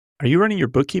Are you running your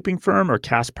bookkeeping firm or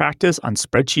cash practice on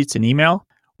spreadsheets and email?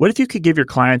 What if you could give your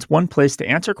clients one place to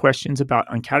answer questions about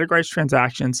uncategorized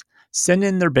transactions, send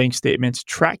in their bank statements,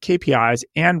 track KPIs,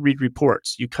 and read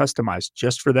reports you customize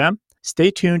just for them?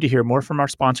 Stay tuned to hear more from our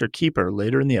sponsor, Keeper,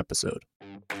 later in the episode.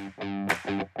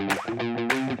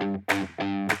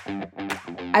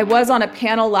 I was on a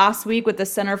panel last week with the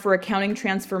Center for Accounting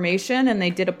Transformation, and they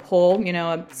did a poll, a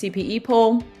CPE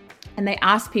poll. And they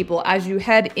asked people, as you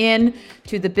head in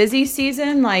to the busy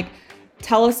season,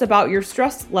 tell us about your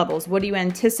stress levels. What do you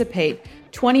anticipate?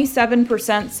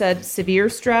 27% said severe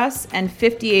stress and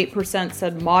 58%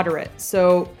 said moderate.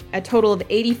 So a total of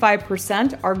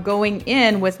 85% are going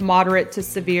in with moderate to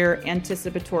severe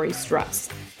anticipatory stress.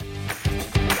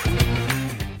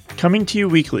 Coming to you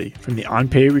weekly from the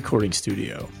OnPay recording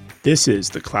studio, this is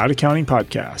the Cloud Accounting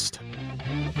Podcast.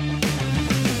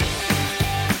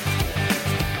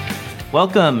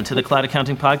 Welcome to the Cloud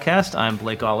Accounting Podcast. I'm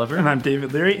Blake Oliver. And I'm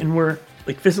David Leary, and we're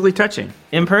physically touching.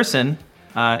 In person,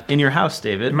 in your house,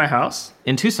 David. In my house.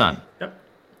 In Tucson. Yep.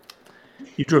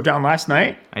 You drove down last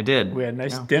night. I did. We had a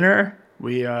nice dinner.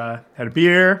 We had a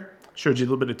beer. Showed you a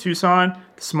little bit of Tucson.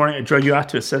 This morning, I drove you out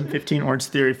to a 715 Orange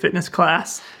Theory fitness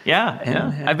class.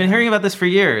 Yeah. I've been hearing about this for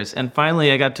years, and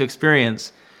finally I got to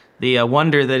experience the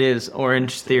wonder that is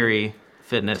Orange Theory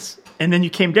fitness. And then you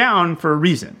came down for a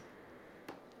reason.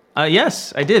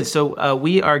 Yes, I did. So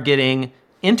we are getting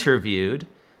interviewed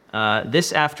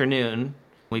this afternoon.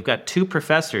 We've got two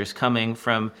professors coming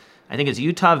from, I think it's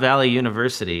Utah Valley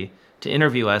University, to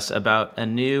interview us about a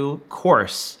new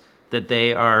course that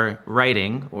they are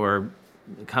writing or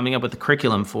coming up with the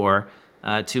curriculum for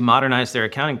to modernize their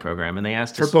accounting program. And they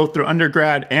asked us... For both their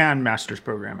undergrad and master's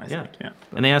program, I think. Yeah.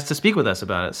 And they asked to speak with us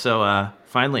about it. So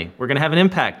finally, we're going to have an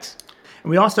impact. And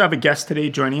we also have a guest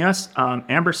today joining us,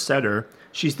 Amber Setter.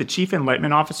 She's the Chief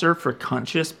Enlightenment Officer for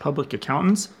Conscious Public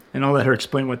Accountants, and I'll let her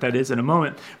explain what that is in a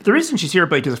moment. But the reason she's here,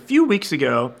 Blake, is a few weeks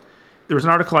ago, there was an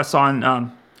article I saw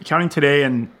on Accounting Today,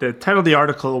 and the title of the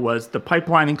article was "The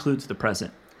Pipeline Includes the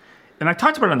Present." And I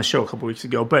talked about it on the show a couple weeks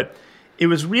ago, but it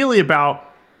was really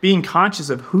about being conscious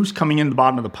of who's coming in the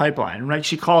bottom of the pipeline, right?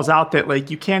 She calls out that,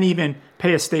 you can't even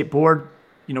pay a state board,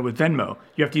 with Venmo.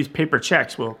 You have to use paper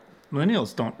checks. Well,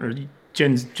 millennials don't, or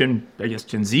Gen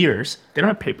Zers, they don't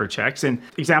have paper checks. And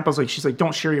examples she's like,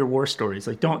 don't share your war stories.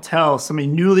 Don't tell somebody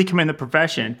newly come in the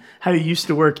profession how you used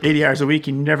to work 80 hours a week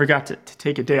and you never got to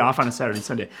take a day off on a Saturday and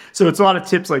Sunday. So it's a lot of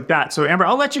tips like that. So Amber,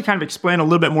 I'll let you kind of explain a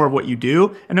little bit more of what you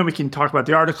do, and then we can talk about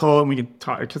the article, and we can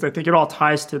talk, because I think it all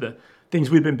ties to the things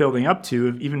we've been building up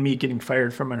to, even me getting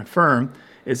fired from a firm,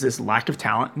 is this lack of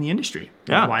talent in the industry.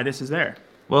 Yeah. Why this is there.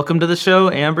 Welcome to the show,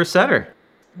 Amber Setter.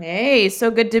 Hey,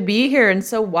 so good to be here, and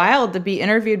so wild to be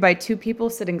interviewed by two people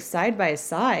sitting side by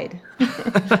side.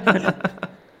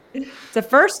 It's a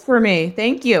first for me.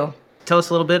 Thank you. Tell us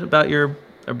a little bit about your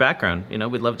background.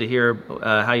 We'd love to hear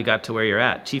how you got to where you're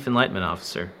at, Chief Enlightenment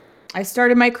Officer. I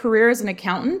started my career as an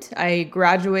accountant. I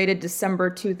graduated December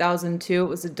 2002. It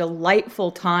was a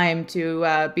delightful time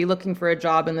to be looking for a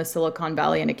job in the Silicon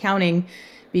Valley in accounting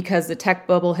because the tech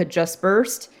bubble had just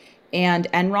burst.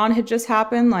 And Enron had just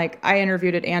happened. I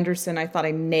interviewed at Andersen. I thought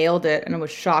I nailed it, and I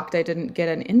was shocked I didn't get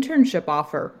an internship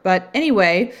offer. But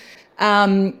anyway,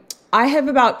 I have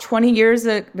about 20 years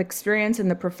of experience in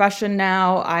the profession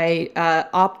now. I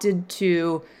opted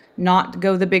to not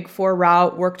go the Big Four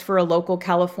route, worked for a local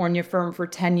California firm for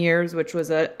 10 years, which was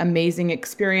an amazing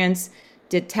experience.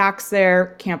 Did tax there,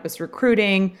 campus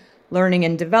recruiting, learning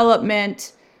and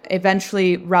development.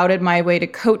 Eventually routed my way to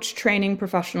coach training,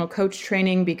 professional coach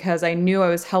training, because I knew I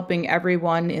was helping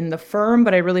everyone in the firm,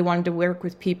 but I really wanted to work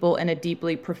with people in a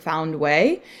deeply profound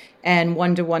way, and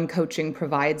one-to-one coaching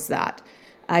provides that.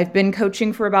 I've been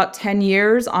coaching for about 10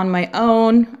 years on my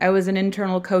own. I was an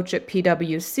internal coach at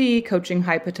PwC, coaching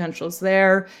high potentials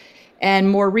there,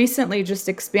 and more recently just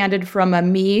expanded from a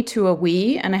me to a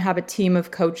we, and I have a team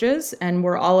of coaches, and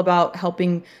we're all about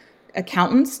helping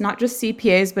accountants, not just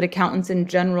CPAs, but accountants in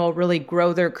general, really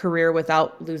grow their career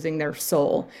without losing their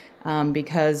soul.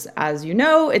 Because as you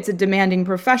know, it's a demanding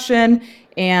profession,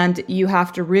 and you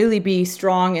have to really be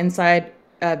strong inside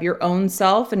of your own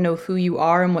self and know who you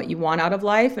are and what you want out of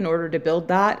life in order to build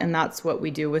that. And that's what we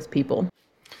do with people.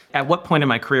 At what point in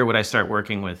my career would I start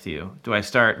working with you? Do I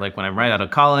start when I'm right out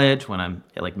of college, when I'm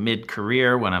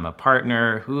mid-career, when I'm a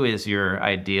partner? Who is your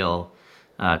ideal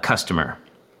customer?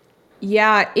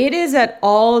 Yeah, it is at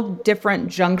all different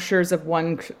junctures of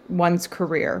one's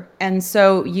career. And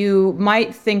so you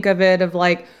might think of it of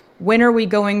when are we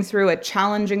going through a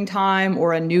challenging time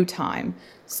or a new time?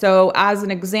 So as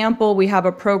an example, we have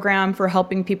a program for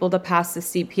helping people to pass the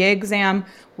CPA exam.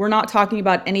 We're not talking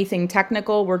about anything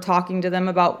technical. We're talking to them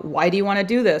about, why do you want to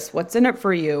do this? What's in it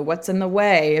for you? What's in the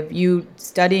way of you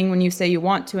studying when you say you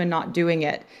want to and not doing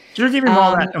it? So you're giving them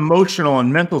all that emotional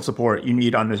and mental support you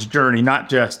need on this journey, not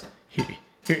just,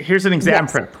 here's an exam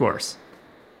prep course.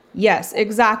 Yes,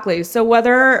 exactly. So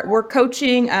whether we're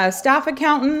coaching a staff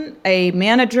accountant, a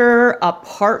manager, a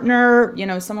partner,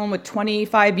 someone with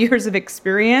 25 years of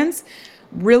experience,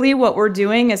 really what we're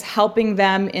doing is helping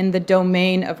them in the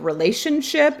domain of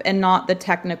relationship and not the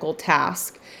technical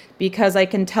task. Because I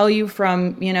can tell you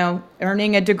from,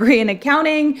 earning a degree in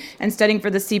accounting and studying for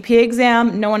the CPA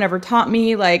exam, no one ever taught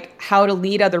me how to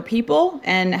lead other people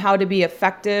and how to be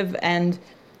effective and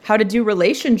how to do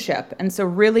relationship. And so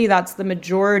really that's the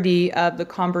majority of the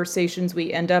conversations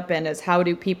we end up in, is how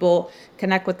do people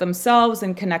connect with themselves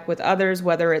and connect with others,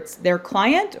 whether it's their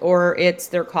client or it's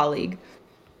their colleague.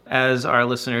 As our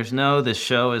listeners know, this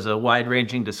show is a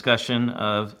wide-ranging discussion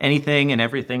of anything and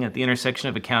everything at the intersection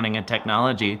of accounting and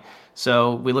technology.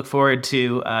 So we look forward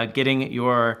to getting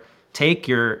your take,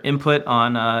 your input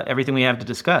on everything we have to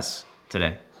discuss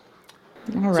today.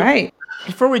 All right.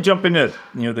 Before we jump into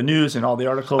the news and all the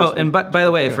articles. Oh, and by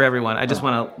the way, for everyone, I just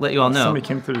want to let you all know, somebody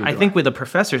came through the door. I think the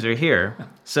professors are here.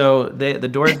 So the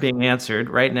door is being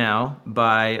answered right now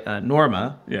by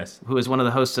Norma, yes, who is one of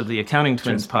the hosts of the Accounting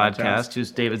Twins podcast, who's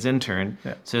David's intern.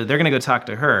 Yeah. So they're going to go talk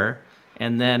to her.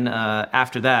 And then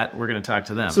after that, we're going to talk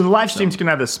to them. So the live stream's going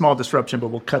to have a small disruption, but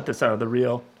we'll cut this out of the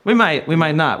reel. We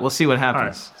might not. We'll see what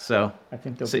happens. Right. So I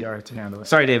think they'll be all right to handle it.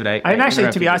 Sorry, David. I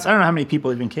actually, to be interrupted honest, I don't know how many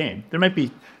people even came. There might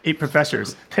be 8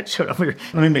 professors that showed up.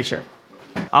 Let me make sure.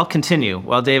 I'll continue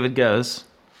while David goes.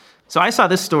 So I saw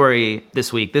this story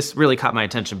this week. This really caught my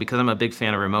attention because I'm a big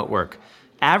fan of remote work.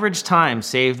 Average time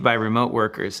saved by remote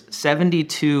workers,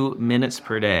 72 minutes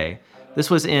per day.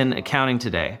 This was in Accounting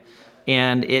Today.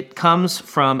 And it comes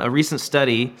from a recent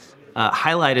study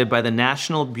highlighted by the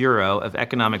National Bureau of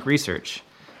Economic Research.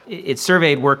 It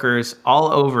surveyed workers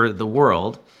all over the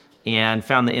world and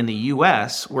found that in the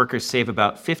U.S., workers save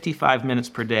about 55 minutes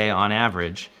per day on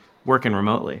average working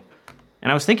remotely.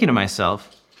 And I was thinking to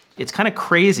myself, it's kind of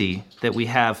crazy that we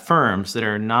have firms that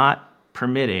are not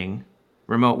permitting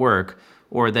remote work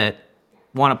or that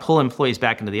want to pull employees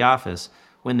back into the office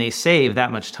when they save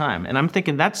that much time. And I'm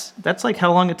thinking that's like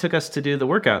how long it took us to do the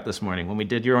workout this morning when we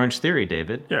did your Orange Theory,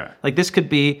 David. Yeah. This could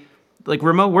be,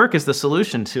 remote work is the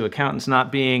solution to accountants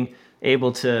not being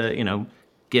able to,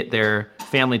 get their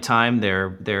family time,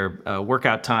 their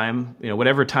workout time,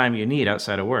 whatever time you need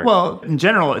outside of work. Well, in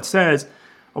general, it says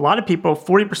a lot of people,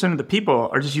 40% of the people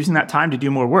are just using that time to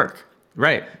do more work.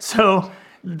 Right. So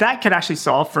that could actually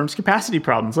solve firms' capacity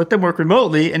problems. Let them work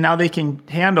remotely, and now they can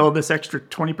handle this extra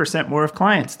 20% more of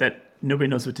clients that nobody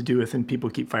knows what to do with, and people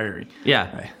keep firing.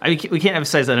 Yeah. We can't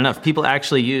emphasize that enough. People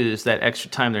actually use that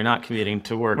extra time they're not commuting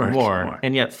to work more,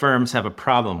 and yet firms have a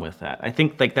problem with that. I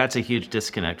think that's a huge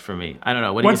disconnect for me. I don't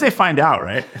know. Once they find out,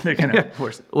 right, they're going to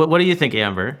force it. What do you think,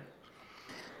 Amber?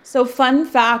 So fun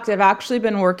fact, I've actually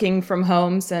been working from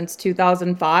home since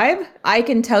 2005. I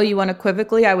can tell you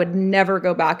unequivocally, I would never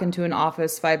go back into an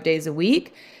office 5 days a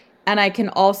week. And I can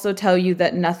also tell you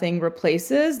that nothing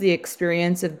replaces the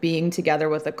experience of being together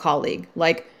with a colleague.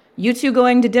 Like you two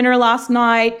going to dinner last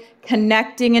night,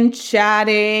 connecting and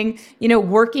chatting,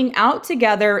 working out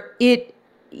together. It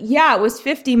was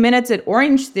 50 minutes at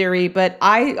Orange Theory, but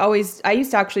I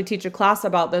used to actually teach a class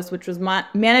about this, which was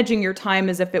managing your time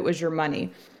as if it was your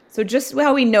money. So just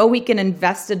how we know we can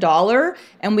invest $1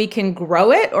 and we can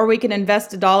grow it, or we can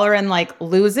invest $1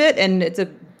 and lose it and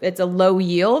it's a low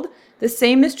yield. The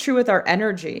same is true with our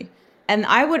energy. And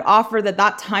I would offer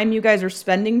that time you guys are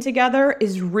spending together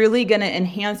is really going to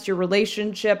enhance your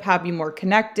relationship, have you more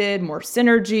connected, more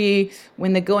synergy.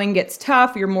 When the going gets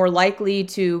tough, you're more likely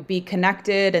to be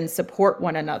connected and support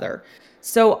one another.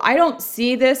 So I don't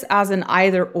see this as an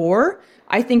either or.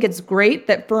 I think it's great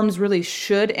that firms really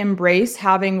should embrace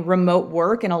having remote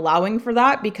work and allowing for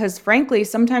that, because frankly,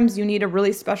 sometimes you need a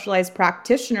really specialized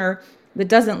practitioner that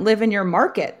doesn't live in your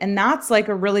market. And that's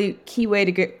a really key way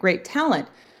to get great talent.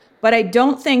 But I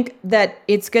don't think that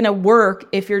it's going to work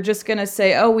if you're just going to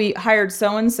say, oh, we hired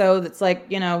so-and-so that's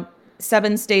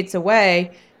 7 states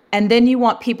away. And then you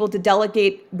want people to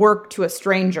delegate work to a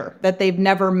stranger that they've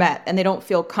never met and they don't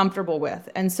feel comfortable with.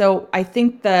 And so I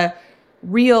think the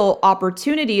real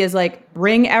opportunity is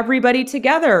bring everybody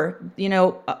together,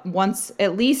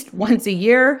 at least once a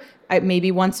year,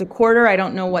 maybe once a quarter. I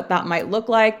don't know what that might look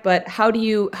like, but how do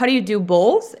you do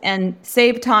both and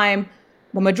save time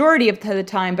the majority of the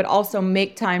time, but also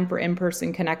make time for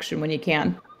in-person connection when you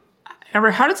can?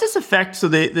 Amber, how does this affect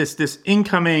this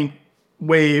incoming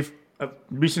wave of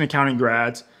recent accounting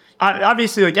grads?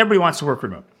 Obviously, like everybody wants to work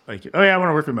remote. Like, oh yeah, I want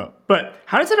to work remote. But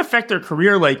how does it affect their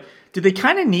career? Like, do they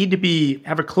kind of need to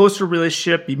have a closer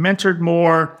relationship, be mentored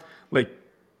more, like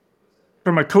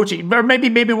from a coaching, or maybe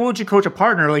what would you coach a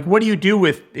partner? Like, what do you do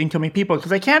with incoming people?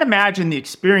 Because I can't imagine the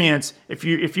experience if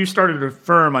you started a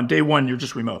firm on day one, you're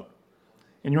just remote,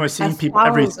 and you're only seeing people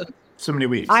every so many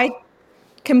weeks. I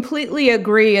completely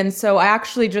agree. And so I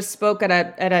actually just spoke at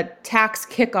a tax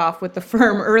kickoff with the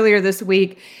firm earlier this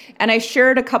week, and I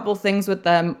shared a couple things with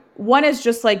them. One is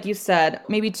just like you said,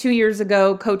 maybe 2 years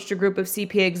ago, coached a group of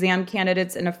CPA exam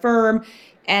candidates in a firm.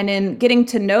 And in getting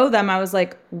to know them, I was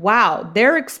like, wow,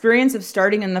 their experience of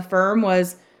starting in the firm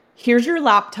was, here's your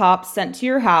laptop sent to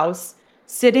your house,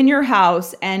 sit in your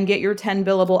house and get your 10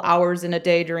 billable hours in a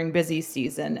day during busy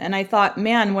season. And I thought,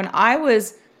 man, when I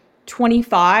was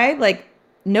 25, like,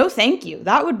 no, thank you.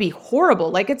 That would be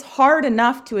horrible. Like, it's hard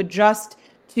enough to adjust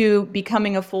to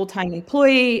becoming a full-time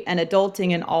employee and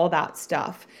adulting and all that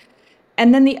stuff.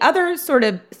 And then the other sort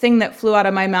of thing that flew out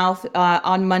of my mouth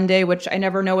on Monday, which I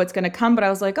never know what's going to come, but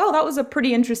I was like, oh, that was a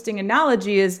pretty interesting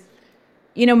analogy, is,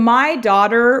 my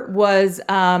daughter was,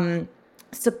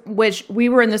 which we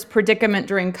were in this predicament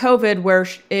during COVID where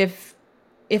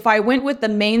if I went with the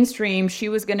mainstream, she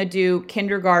was going to do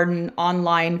kindergarten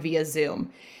online via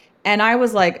Zoom. And I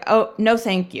was like, oh, no,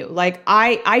 thank you. Like,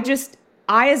 I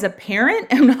as a parent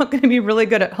am not going to be really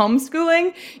good at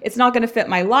homeschooling. It's not going to fit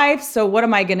my life. So what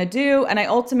am I going to do? And I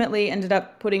ultimately ended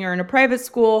up putting her in a private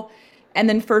school. And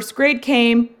then first grade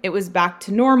came, it was back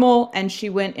to normal. And she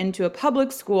went into a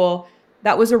public school.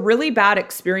 That was a really bad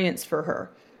experience for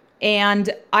her. And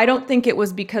I don't think it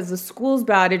was because the school's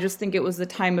bad. I just think it was the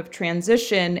time of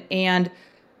transition. And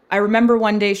I remember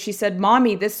one day she said,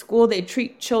 Mommy, this school, they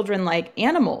treat children like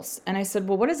animals. And I said,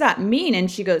 well, what does that mean?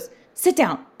 And she goes, sit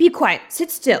down, be quiet,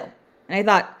 sit still. And I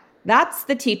thought, that's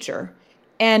the teacher.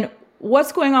 And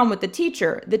what's going on with the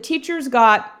teacher? The teacher's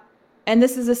got, and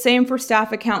this is the same for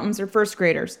staff accountants or first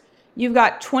graders, you've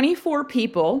got 24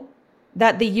 people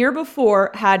that the year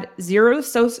before had zero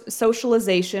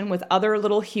socialization with other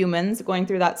little humans going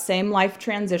through that same life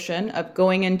transition of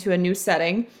going into a new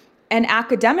setting. And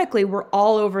academically, we're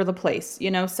all over the place.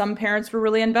 Some parents were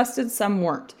really invested, some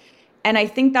weren't. And I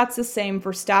think that's the same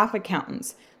for staff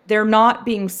accountants. They're not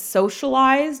being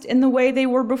socialized in the way they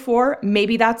were before.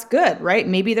 Maybe that's good, right?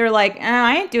 Maybe they're like,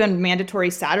 I ain't doing mandatory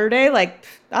Saturday. Like,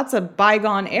 that's a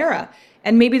bygone era.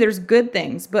 And maybe there's good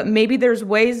things, but maybe there's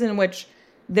ways in which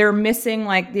they're missing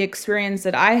like the experience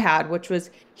that I had, which was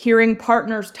hearing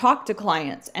partners talk to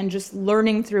clients and just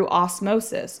learning through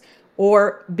osmosis,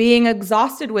 or being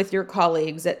exhausted with your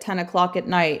colleagues at 10 o'clock at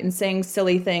night and saying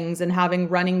silly things and having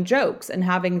running jokes and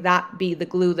having that be the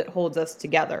glue that holds us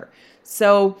together.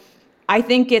 So I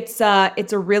think it's a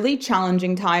really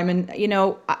challenging time. And,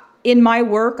 in my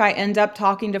work, I end up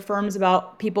talking to firms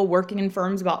about people working in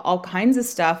firms about all kinds of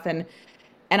stuff. And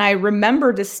I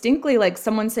remember distinctly like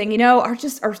someone saying,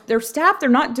 their staff, they're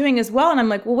not doing as well. And I'm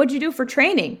like, well, what'd you do for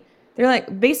training? They're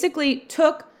like, basically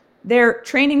took their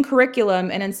training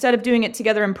curriculum and instead of doing it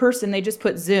together in person, they just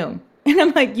put Zoom. And I'm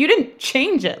like, you didn't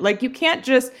change it. Like, you can't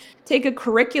just take a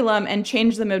curriculum and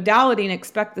change the modality and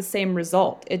expect the same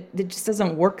result. It just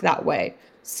doesn't work that way.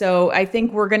 So I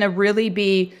think we're going to really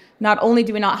be, not only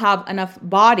do we not have enough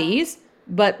bodies,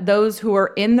 but those who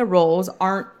are in the roles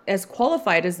aren't as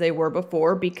qualified as they were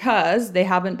before because they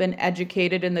haven't been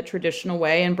educated in the traditional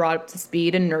way and brought up to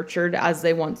speed and nurtured as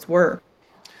they once were.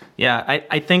 Yeah,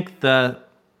 I think the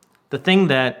thing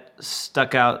that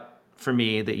stuck out for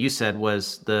me that you said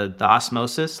was the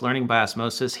osmosis, learning by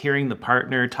osmosis, hearing the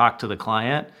partner talk to the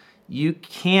client. You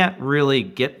can't really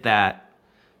get that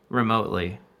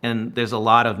remotely. And there's a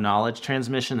lot of knowledge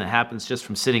transmission that happens just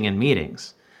from sitting in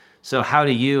meetings. So how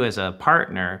do you as a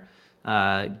partner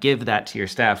give that to your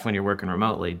staff when you're working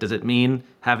remotely? Does it mean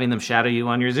having them shadow you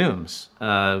on your Zooms?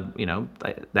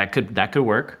 That could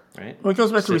work, right? Well, it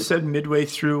goes back to what we said midway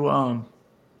through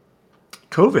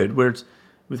COVID, where it's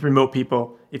with remote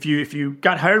people. If you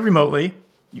got hired remotely,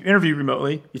 you interviewed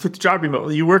remotely, you took the job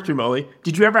remotely, you worked remotely,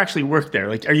 did you ever actually work there?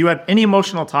 Like, are you have any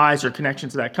emotional ties or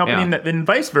connections to that company? Yeah. And then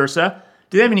vice versa,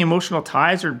 do they have any emotional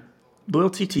ties or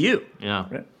loyalty to you? Yeah.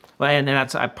 Right? Well, and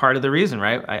that's part of the reason,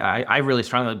 right? I really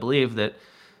strongly believe that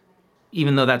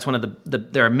even though that's one of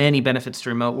there are many benefits to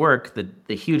remote work,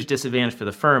 the huge disadvantage for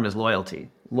the firm is loyalty.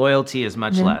 Loyalty is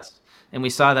much less. And we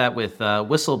saw that with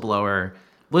whistleblower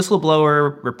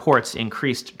reports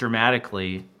increased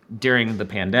dramatically during the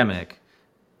pandemic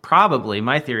probably,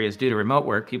 my theory is due to remote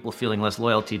work, people feeling less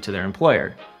loyalty to their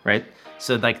employer, right?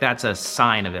 So like that's a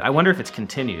sign of it. I wonder if it's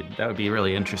continued. That would be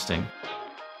really interesting.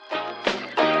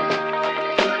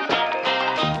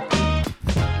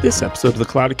 This episode of the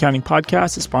Cloud Accounting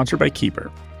Podcast is sponsored by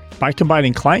Keeper. By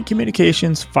combining client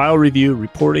communications, file review,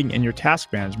 reporting, and your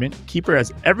task management, Keeper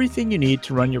has everything you need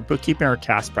to run your bookkeeping or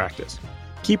CAS practice.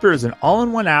 Keeper is an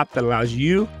all-in-one app that allows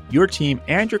you, your team,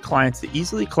 and your clients to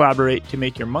easily collaborate to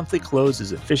make your monthly close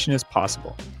as efficient as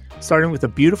possible. Starting with a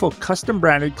beautiful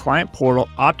custom-branded client portal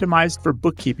optimized for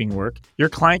bookkeeping work, your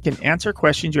client can answer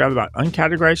questions you have about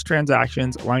uncategorized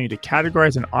transactions, allowing you to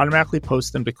categorize and automatically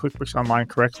post them to QuickBooks Online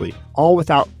correctly, all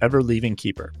without ever leaving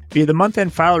Keeper. Via the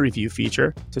month-end file review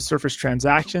feature to surface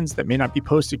transactions that may not be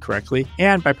posted correctly,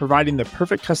 and by providing the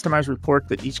perfect customized report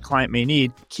that each client may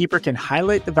need, Keeper can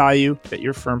highlight the value that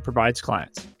your firm provides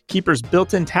clients. Keeper's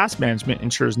built-in task management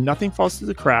ensures nothing falls through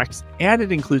the cracks, and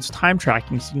it includes time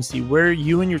tracking so you can see where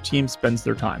you and your team spends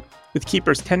their time. With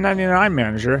Keeper's 1099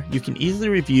 Manager, you can easily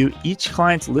review each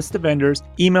client's list of vendors,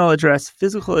 email address,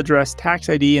 physical address, tax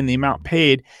ID, and the amount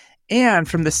paid, and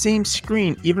from the same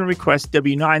screen, even request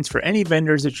W-9s for any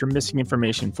vendors that you're missing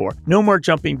information for. No more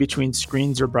jumping between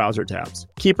screens or browser tabs.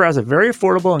 Keeper has a very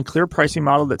affordable and clear pricing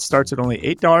model that starts at only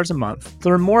 $8 a month. To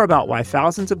learn more about why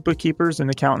thousands of bookkeepers and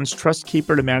accountants trust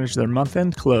Keeper to manage their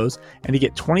month-end close and to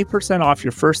get 20% off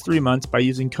your first 3 months by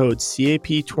using code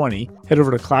CAP20, head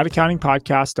over to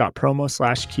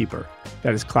cloudaccountingpodcast.promo/keeper.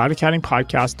 That is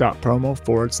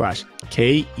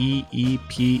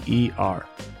cloudaccountingpodcast.promo/KEEPER.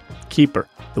 Keeper,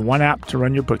 the one app to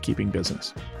run your bookkeeping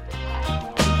business.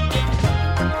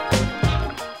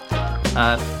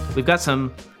 We've got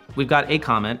a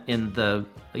comment in the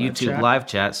YouTube live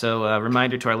chat. So a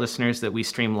reminder to our listeners that we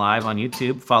stream live on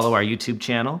YouTube. Follow our YouTube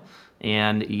channel,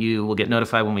 and you will get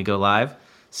notified when we go live.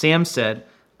 Sam said,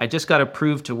 I just got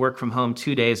approved to work from home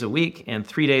 2 days a week and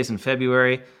 3 days in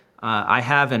February. I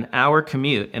have an hour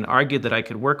commute and argued that I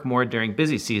could work more during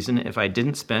busy season if I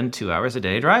didn't spend 2 hours a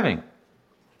day driving.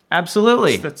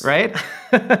 Absolutely, right?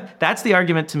 That's the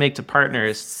argument to make to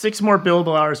partners. 6 more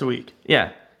billable hours a week. Yeah,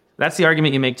 that's the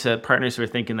argument you make to partners who are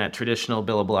thinking that traditional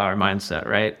billable hour mindset,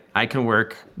 right? I can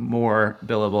work more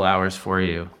billable hours for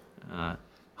you.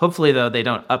 Hopefully, though, they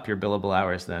don't up your billable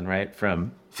hours then, right?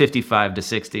 From 55 to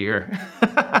 60 or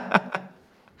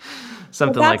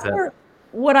something like that.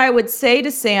 What I would say to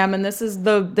Sam, and this is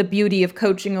the beauty of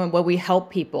coaching and what we help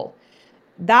people,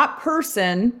 that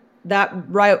person that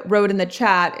wrote in the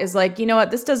chat is like, you know what,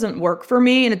 this doesn't work for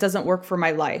me and it doesn't work for my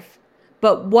life.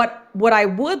 But what I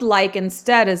would like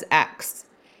instead is X.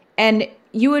 And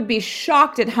you would be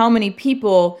shocked at how many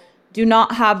people do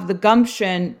not have the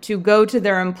gumption to go to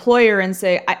their employer and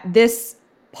say, this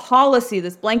policy,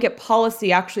 this blanket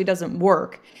policy actually doesn't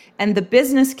work. And the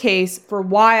business case for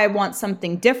why I want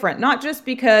something different, not just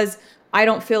because I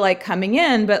don't feel like coming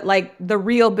in, but like the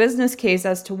real business case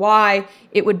as to why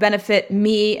it would benefit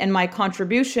me and my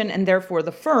contribution and therefore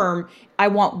the firm, I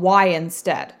want Y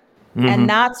instead. Mm-hmm. And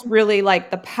that's really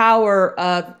like the power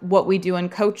of what we do in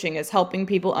coaching, is helping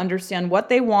people understand what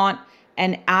they want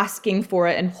and asking for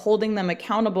it and holding them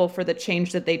accountable for the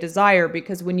change that they desire.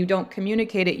 Because when you don't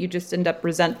communicate it, you just end up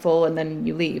resentful and then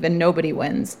you leave and nobody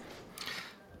wins.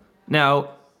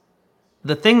 Now,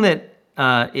 the thing that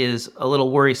is a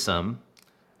little worrisome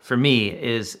for me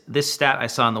is this stat I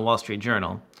saw in the Wall Street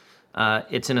Journal.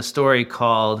 It's in a story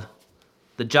called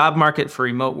 "The Job Market for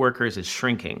Remote Workers is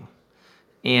Shrinking."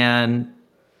 And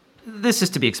this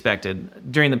is to be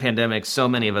expected. During the pandemic, so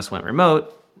many of us went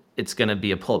remote. It's going to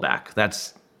be a pullback.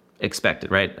 That's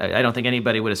expected, right? I don't think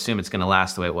anybody would assume it's going to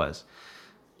last the way it was.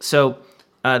 So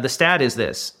the stat is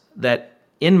this, that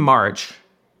in March,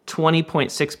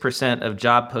 20.6% of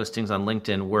job postings on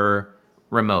LinkedIn were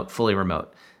remote, fully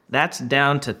remote. That's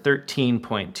down to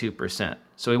 13.2%.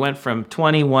 So we went from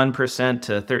 21%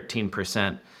 to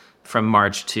 13% from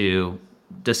March to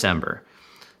December.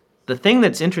 The thing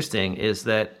that's interesting is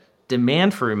that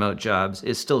demand for remote jobs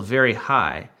is still very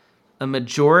high. A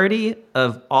majority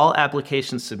of all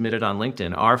applications submitted on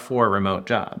LinkedIn are for remote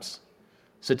jobs.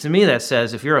 So to me, that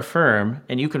says if you're a firm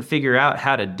and you can figure out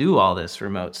how to do all this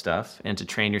remote stuff and to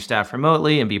train your staff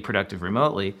remotely and be productive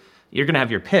remotely, you're going to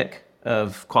have your pick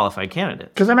of qualified candidates.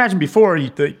 Because I imagine before,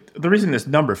 the reason this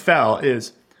number fell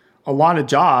is a lot of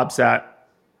jobs that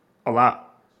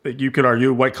you could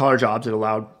argue white-collar jobs that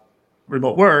allowed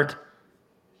remote work,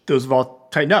 those have all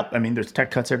tightened up. I mean, there's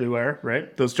tech cuts everywhere,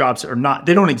 right? Those jobs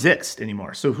they don't exist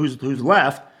anymore. So who's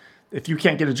left? If you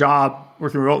can't get a job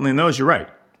working remotely in those, you're right.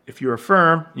 If you're a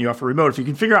firm, you offer remote, if you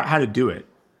can figure out how to do it,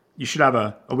 you should have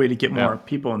a way to get more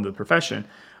people into the profession.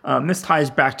 This ties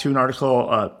back to an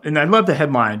article, and I love the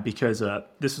headline because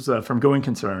this was from Going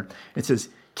Concern. It says,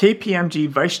 KPMG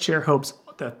vice chair hopes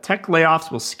the tech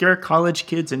layoffs will scare college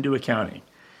kids into accounting.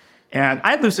 And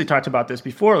I loosely talked about this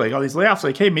before, like all these layoffs,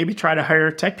 like, hey, maybe try to hire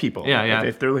tech people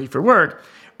if they're looking for work.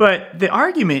 But the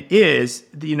argument is,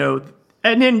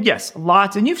 and then, yes,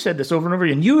 lots, and you've said this over and over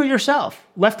again, you yourself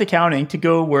left accounting to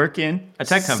go work in a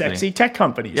tech company. Sexy tech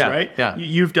companies, right? Yeah.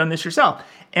 You've done this yourself.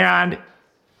 And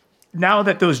now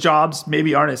that those jobs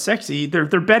maybe aren't as sexy, they're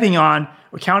betting on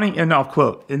accounting, and I'll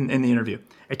quote in the interview,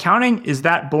 accounting is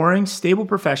that boring, stable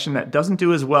profession that doesn't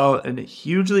do as well in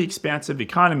hugely expansive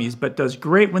economies, but does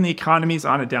great when the economy's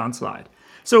on a downslide.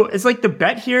 So it's like the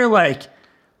bet here, like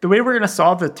the way we're going to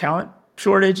solve the talent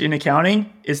shortage in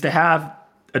accounting is to have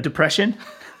a depression.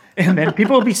 And then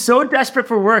people will be so desperate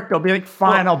for work, they'll be like,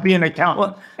 fine, I'll be an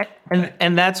accountant.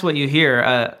 And that's what you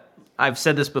hear. I've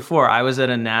said this before. I was at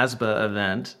a NASBA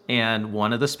event, and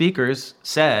one of the speakers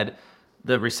said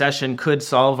the recession could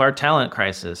solve our talent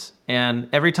crisis. And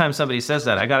every time somebody says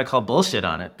that, I got to call bullshit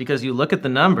on it, because you look at the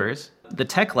numbers, the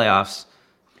tech layoffs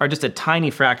are just a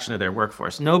tiny fraction of their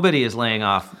workforce. Nobody is laying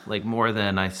off like more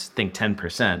than, I think,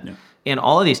 10%. Yeah. And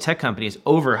all of these tech companies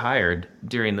overhired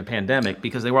during the pandemic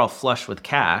because they were all flush with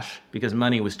cash because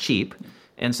money was cheap.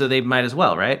 And so they might as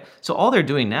well, right? So all they're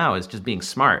doing now is just being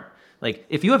smart. Like,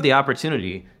 if you have the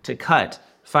opportunity to cut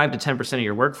 5 to 10% of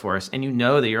your workforce and you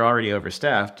know that you're already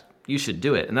overstaffed, you should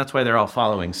do it. And that's why they're all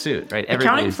following suit, right?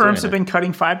 Accounting firms have been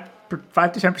cutting 5 to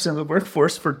 10% of the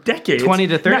workforce for decades. 20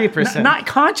 to 30%. Not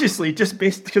consciously, just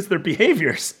based because of their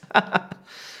behaviors.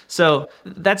 So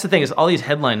that's the thing, is all these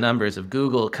headline numbers of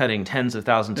Google cutting tens of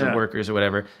thousands of workers or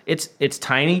whatever, it's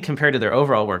tiny compared to their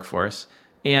overall workforce,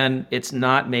 and it's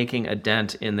not making a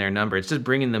dent in their number. It's just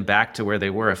bringing them back to where they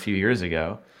were a few years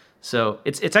ago. So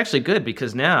it's actually good,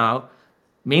 because now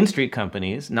Main Street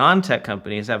companies, non-tech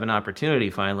companies, have an opportunity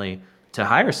finally to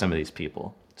hire some of these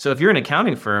people. So if you're an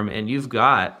accounting firm and you've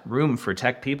got room for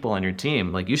tech people on your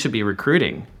team, like, you should be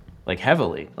recruiting like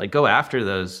heavily, like go after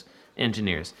those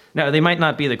engineers. Now, they might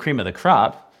not be the cream of the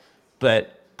crop,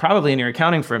 but probably in your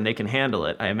accounting firm, they can handle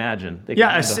it, I imagine.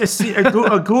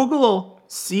 A Google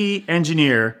C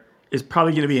engineer is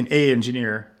probably going to be an A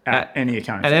engineer at any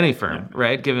accounting firm. At any firm,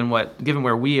 right? Given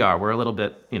where we are, we're a little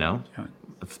bit,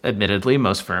 admittedly,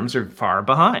 most firms are far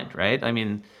behind, right? I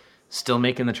mean, still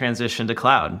making the transition to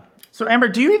cloud. So, Amber,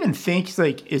 do you even think,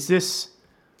 like, is this,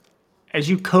 as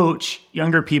you coach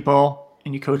younger people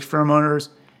and you coach firm owners,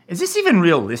 is this even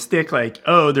realistic? Like,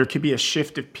 there could be a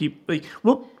shift of people. Like,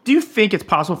 well, do you think it's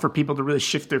possible for people to really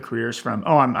shift their careers from,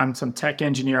 I'm some tech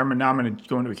engineer, now I'm going to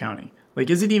go into accounting? Like,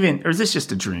 is it even, or is this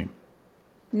just a dream?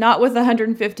 Not with the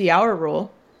 150-hour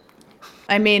rule.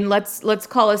 I mean, let's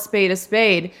call a spade a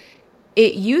spade.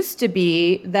 It used to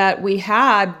be that we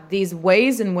had these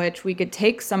ways in which we could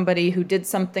take somebody who did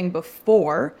something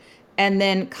before and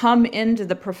then come into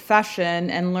the profession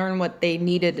and learn what they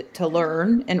needed to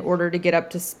learn in order to get up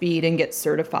to speed and get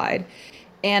certified.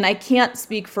 And I can't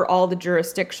speak for all the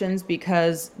jurisdictions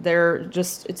because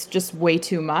it's just way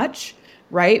too much,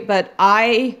 right? But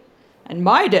in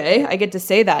my day, I get to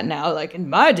say that now, like in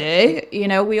my day,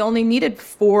 we only needed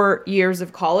 4 years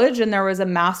of college, and there was a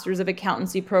master's of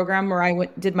accountancy program where I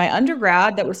did my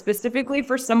undergrad that was specifically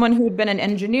for someone who had been an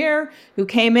engineer who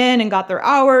came in and got their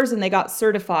hours and they got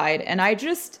certified. And I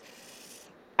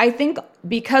think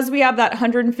because we have that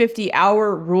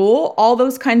 150-hour rule, all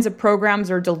those kinds of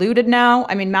programs are diluted now.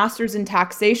 I mean, master's in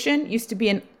taxation used to be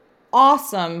an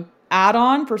awesome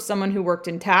add-on for someone who worked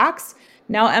in tax.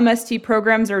 Now MST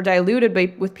programs are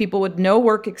diluted with people with no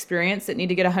work experience that need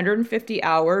to get 150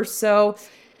 hours. So,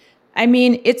 I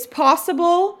mean, it's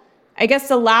possible. I guess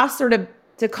the last sort of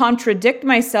to contradict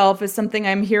myself is something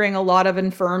I'm hearing a lot of in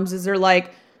firms is they're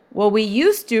like, well, we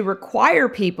used to require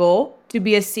people to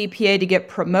be a CPA to get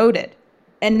promoted.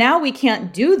 And now we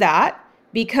can't do that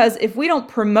because if we don't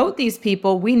promote these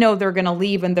people, we know they're going to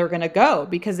leave and they're going to go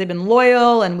because they've been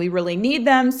loyal and we really need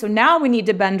them. So now we need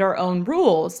to bend our own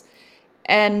rules.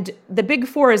 And the Big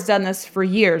Four has done this for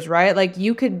years, right? Like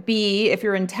you could be, if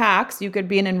you're in tax, you could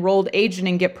be an enrolled agent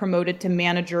and get promoted to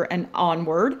manager and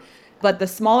onward. But the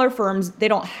smaller firms, they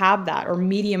don't have that, or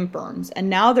medium firms. And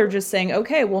now they're just saying,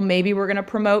 okay, well, maybe we're going to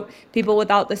promote people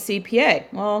without the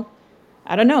CPA. Well,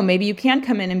 I don't know. Maybe you can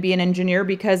come in and be an engineer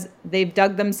because they've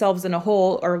dug themselves in a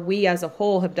hole, or we as a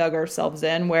whole have dug ourselves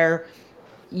in, where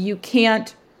you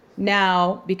can't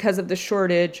now, because of the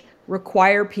shortage,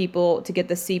 require people to get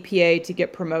the CPA to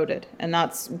get promoted. And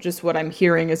that's just what I'm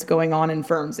hearing is going on in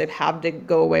firms. They've had to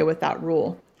go away with that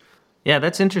rule. Yeah,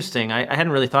 that's interesting. I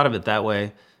hadn't really thought of it that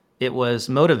way. it was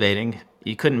motivating.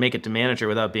 You couldn't make it to manager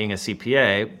without being a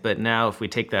CPA. But now if we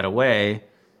take that away,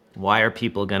 why are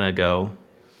people going to go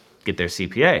get their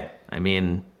CPA? I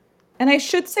mean... And I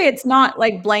should say it's not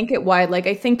like blanket wide. Like,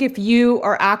 I think if you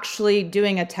are actually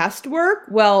doing a test work,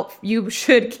 well, you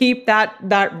should keep that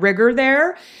rigor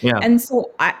there. Yeah. And so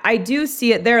I do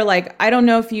see it there. Like, I don't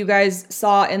know if you guys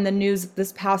saw in the news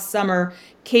this past summer,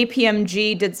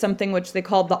 KPMG did something which they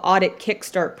called the Audit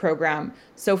Kickstart program.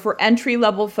 So for entry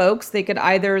level folks, they could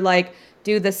either like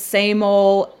do the same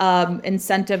old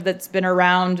incentive that's been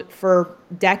around for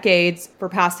decades for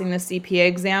passing the CPA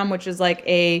exam, which is like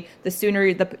the sooner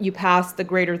you pass, the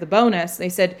greater the bonus. They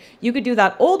said you could do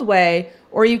that old way,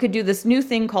 or you could do this new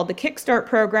thing called the Kickstart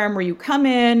program, where you come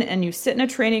in and you sit in a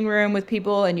training room with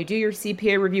people and you do your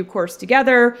CPA review course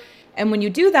together. And when you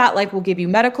do that, like, we'll give you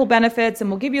medical benefits and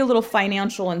we'll give you a little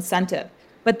financial incentive.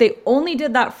 But they only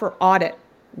did that for audit.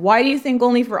 Why do you think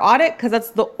only for audit? Because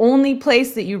that's the only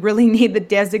place that you really need the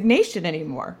designation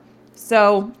anymore.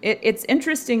 So it's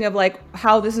interesting of like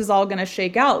how this is all going to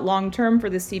shake out long term for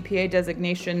the CPA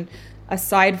designation,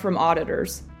 aside from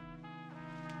auditors.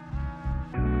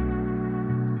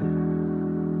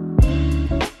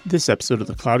 This episode of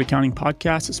the Cloud Accounting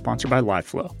Podcast is sponsored by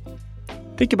LiveFlow.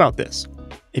 Think about this.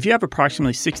 If you have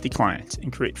approximately 60 clients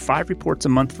and create 5 reports a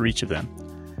month for each of them,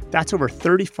 that's over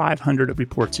 3,500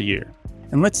 reports a year.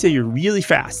 And let's say you're really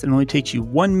fast and it only takes you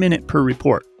 1 minute per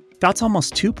report. That's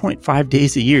almost 2.5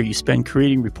 days a year you spend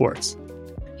creating reports.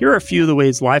 Here are a few of the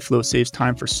ways LiveFlow saves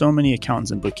time for so many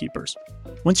accountants and bookkeepers.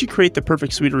 Once you create the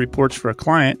perfect suite of reports for a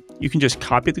client, you can just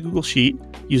copy the Google Sheet,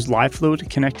 use LiveFlow to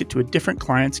connect it to a different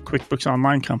client's QuickBooks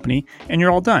Online company, and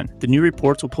you're all done. The new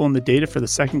reports will pull in the data for the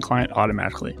second client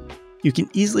automatically. You can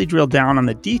easily drill down on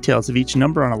the details of each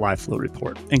number on a LiveFlow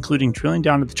report, including drilling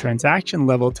down to the transaction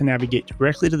level to navigate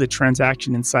directly to the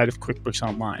transaction inside of QuickBooks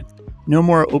Online. No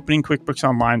more opening QuickBooks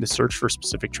Online to search for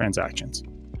specific transactions.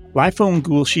 LiveFlow and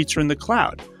Google Sheets are in the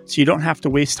cloud, so you don't have to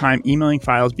waste time emailing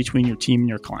files between your team and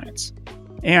your clients.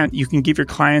 And you can give your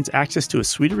clients access to a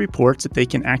suite of reports that they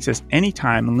can access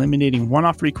anytime, eliminating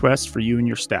one-off requests for you and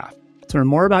your staff. To learn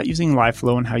more about using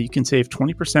LiveFlow and how you can save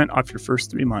 20% off your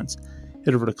first 3 months,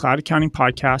 head over to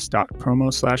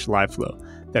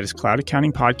cloudaccountingpodcast.promo/liveflow. That is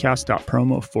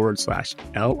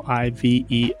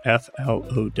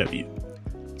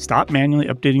cloudaccountingpodcast.promo/LIVEFLOW. Stop manually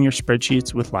updating your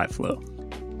spreadsheets with LiveFlow.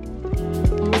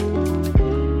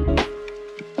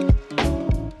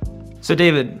 So,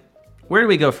 David, where do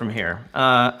we go from here?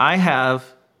 I have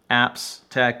apps,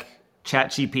 tech,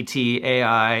 ChatGPT,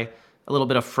 AI, a little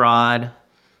bit of fraud.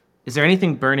 Is there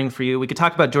anything burning for you? We could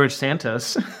talk about George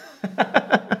Santos.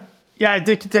 Yeah,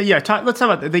 let's talk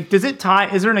about that. Like, does it tie?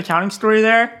 Is there an accounting story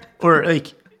there, or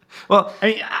like? Well, I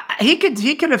mean,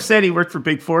 he could have said he worked for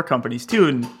Big Four companies too,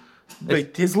 and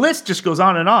like his list just goes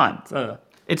on and on. So.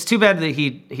 It's too bad that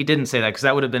he didn't say that, because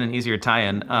that would have been an easier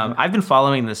tie-in. I've been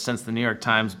following this since the New York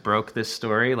Times broke this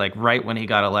story, like right when he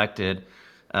got elected.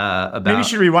 Maybe you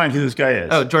should rewind who this guy is.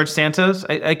 Oh, George Santos.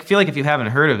 I feel like if you haven't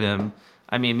heard of him,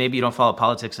 I mean, maybe you don't follow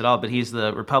politics at all, but he's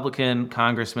the Republican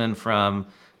congressman from,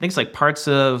 I think it's like parts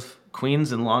of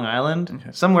Queens and Long Island,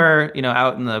 somewhere,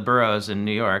 out in the boroughs in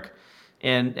New York.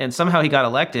 And somehow he got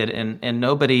elected, and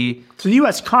nobody. So the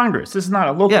U.S. Congress. This is not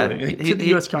a local thing. The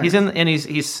U.S. Congress.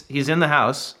 He's in the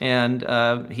House, and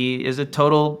he is a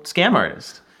total scam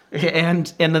artist. And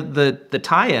the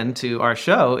tie-in to our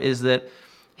show is that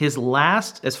his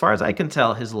last, as far as I can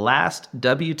tell, his last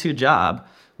W-2 job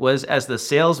was as the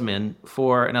salesman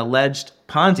for an alleged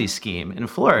Ponzi scheme in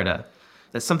Florida.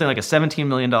 That's something like a $17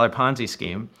 million Ponzi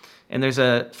scheme. And there's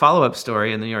a follow-up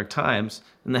story in the New York Times,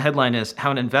 and the headline is How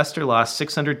an Investor Lost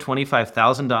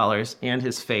 $625,000 and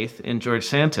His Faith in George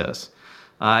Santos.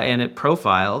 And it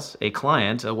profiles a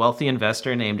client, a wealthy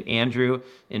investor named Andrew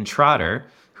Introtter,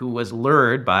 who was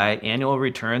lured by annual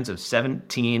returns of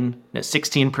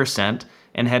 16%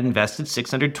 and had invested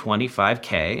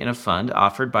 $625K in a fund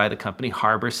offered by the company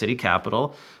Harbor City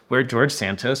Capital, where George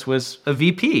Santos was a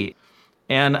VP.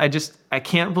 And I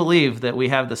can't believe that we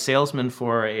have the salesman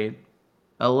for a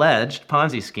alleged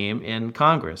Ponzi scheme in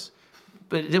Congress.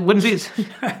 But it wouldn't be.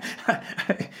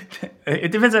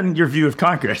 It depends on your view of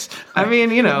Congress. I mean,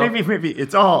 maybe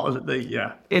it's all.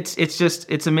 Yeah.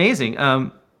 It's amazing.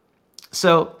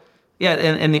 So yeah,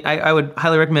 and I would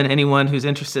highly recommend anyone who's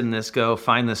interested in this go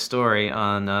find this story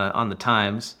on the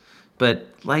Times. But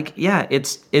like, yeah,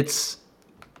 it's.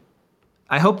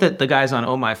 I hope that the guys on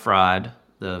Oh My Fraud,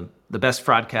 the best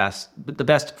fraud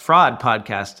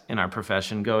podcast in our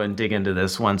profession, go and dig into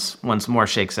this once more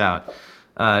shakes out,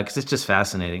 because it's just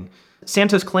fascinating.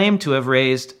 Santos claimed to have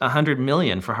raised $100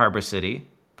 million for Harbor City,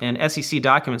 And SEC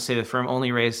documents say the firm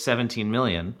only raised $17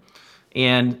 million.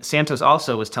 And Santos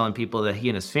also was telling people that he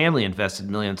and his family invested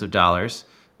millions of dollars.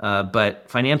 But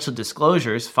financial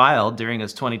disclosures filed during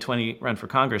his 2020 run for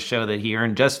Congress show that he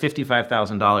earned just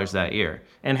 $55,000 that year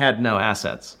and had no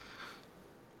assets.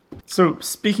 So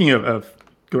speaking of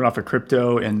going off of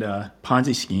crypto and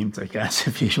Ponzi schemes, I guess,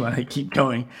 if you want to keep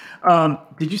going,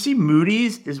 did you see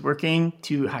Moody's is working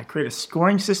to create a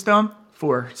scoring system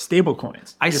for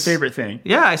stablecoins? Your favorite thing.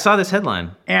 Yeah, I saw this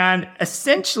headline. And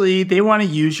essentially, they want to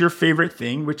use your favorite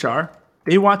thing, which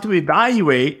they want to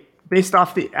evaluate based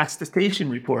off the attestation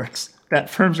reports that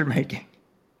firms are making.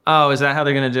 Oh, is that how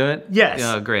they're going to do it? Yes.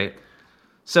 Oh, great.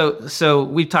 So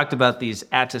we've talked about these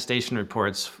attestation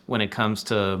reports when it comes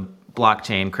to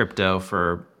blockchain, crypto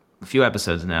for a few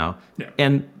episodes now. Yeah.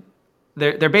 And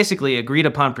they're basically agreed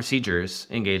upon procedures,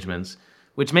 engagements,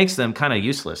 which makes them kind of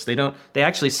useless. They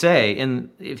actually say,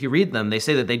 if you read them, they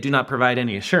say that they do not provide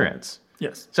any assurance.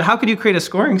 Yes. So how could you create a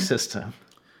scoring system?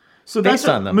 So that's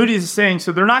what Moody's is saying.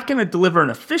 So they're not going to deliver an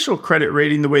official credit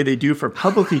rating the way they do for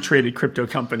publicly traded crypto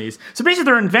companies. So basically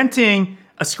they're inventing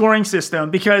a scoring system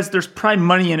because there's probably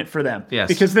money in it for them. Yes.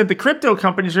 Because the crypto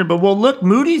companies are, but well, look,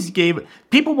 Moody's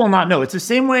people will not know. It's the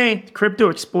same way crypto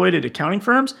exploited accounting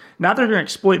firms. Now they're going to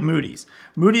exploit Moody's.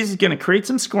 Moody's is going to create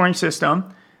some scoring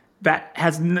system that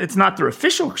it's not their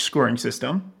official scoring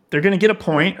system. They're going to get a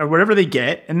point or whatever they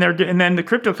get. And then the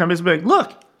crypto companies will be like,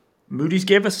 look, Moody's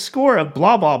gave us a score of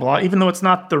blah, blah, blah, even though it's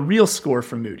not the real score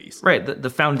from Moody's. Right. The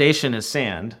foundation is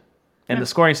sand, and the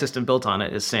scoring system built on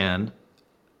it is sand.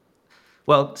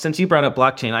 Well, since you brought up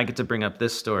blockchain, I get to bring up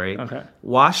this story. Okay.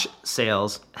 Wash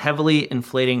sales heavily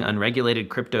inflating unregulated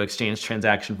crypto exchange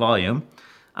transaction volume.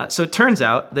 So it turns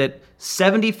out that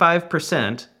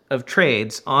 75% of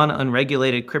trades on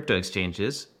unregulated crypto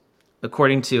exchanges,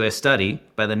 according to a study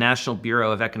by the National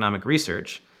Bureau of Economic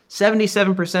Research,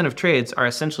 77% of trades are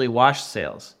essentially wash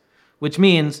sales, which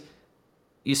means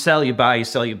you sell, you buy, you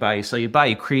sell, you buy, you sell, you buy.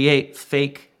 You create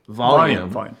fake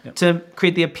volume yeah. to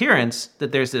create the appearance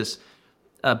that there's this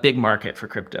big market for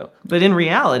crypto. But in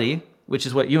reality, which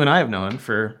is what you and I have known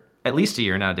for at least a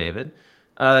year now, David,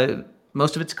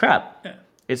 most of it's crap. Yeah.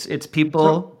 It's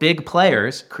people, big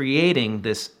players, creating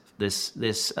this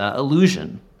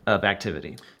illusion of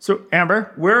activity. So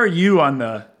Amber, where are you on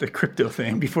the crypto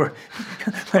thing before?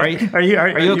 Are you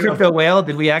a crypto whale?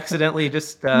 Did we accidentally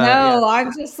just? No,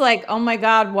 I'm just like, oh my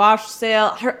God, wash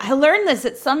sale. I learned this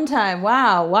at some time.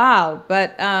 Wow.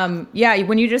 But yeah,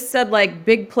 when you just said like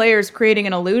big players creating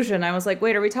an illusion, I was like,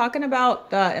 wait, are we talking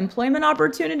about employment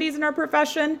opportunities in our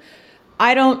profession?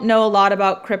 I don't know a lot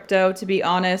about crypto, to be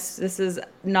honest. This is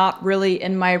not really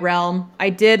in my realm.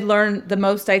 I did learn the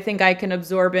most I think I can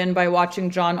absorb in by watching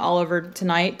John Oliver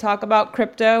tonight talk about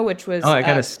crypto, which was I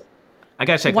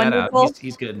gotta check wonderful. that out.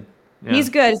 He's good. Yeah. He's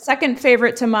good. Second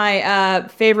favorite to my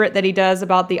favorite that he does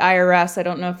about the IRS. I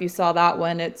don't know if you saw that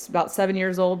one. It's about 7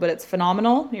 years old, but it's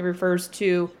phenomenal. He refers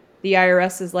to the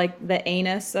IRS as like the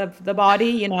anus of the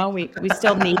body. You know, we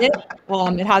still need it.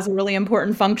 It has a really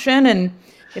important function, and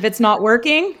if it's not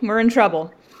working, we're in trouble.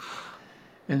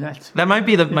 And that might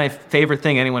be my favorite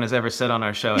thing anyone has ever said on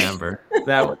our show, Amber.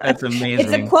 That's amazing.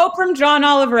 It's a quote from John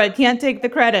Oliver. I can't take the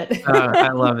credit. I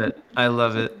love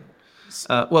it.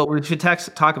 Well, we should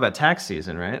talk about tax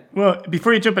season, right? Well,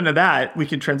 before you jump into that, we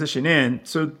can transition in.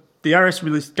 So the IRS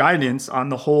released guidance on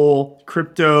the whole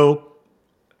crypto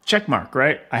checkmark,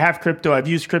 right? I have crypto. I've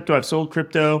used crypto. I've sold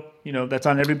crypto. You know, that's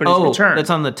on everybody's return.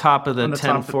 That's on the top of the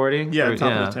 1040? Top of the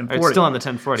 1040. It's still on the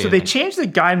 1040. So they changed the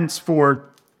guidance for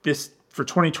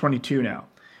 2022 now.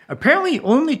 Apparently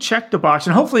only check the box,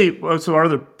 and hopefully, so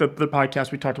the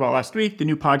podcast we talked about last week, the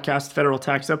new podcast, Federal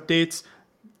Tax Updates,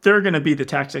 they're going to be the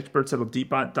tax experts that will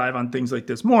deep dive on things like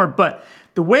this more. But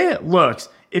the way it looks,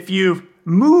 if you've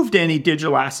moved any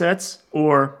digital assets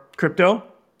or crypto,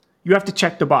 you have to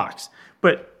check the box.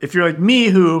 But if you're like me,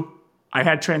 who I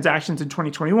had transactions in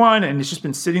 2021 and it's just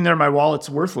been sitting there, my wallet's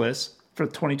worthless for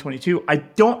 2022, I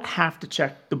don't have to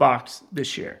check the box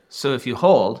this year. So if you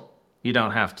hold, you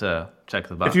don't have to check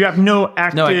the box. If you have no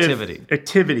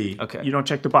activity, okay, you don't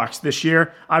check the box this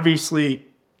year. Obviously,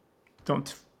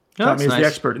 don't tell me as the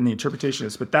expert in the interpretation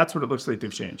of this, but that's what it looks like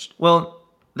they've changed. Well,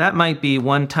 that might be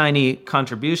one tiny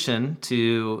contribution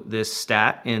to this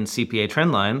stat in CPA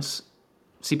Trendlines.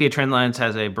 CPA Trendlines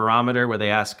has a barometer where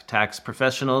they ask tax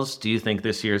professionals, do you think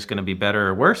this year is going to be better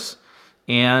or worse?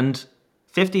 And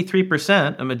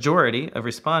 53%, a majority of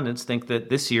respondents, think that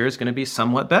this year is going to be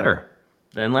somewhat better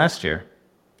than last year.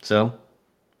 So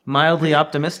mildly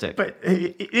optimistic. But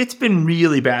it's been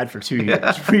really bad for 2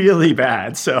 years, really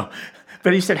bad. So,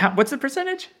 but you said, what's the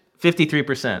percentage?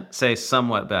 53% say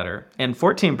somewhat better, and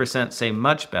 14% say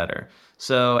much better.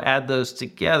 So add those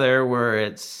together, we're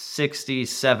at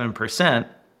 67%,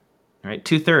 right?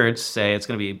 2/3 say it's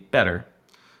going to be better,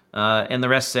 and the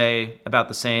rest say about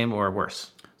the same or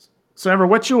worse. So Amber,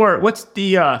 what's the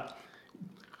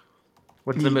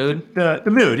mood? The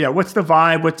mood, yeah. What's the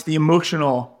vibe? What's the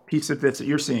emotional piece of this that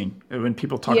you're seeing when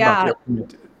people talk about the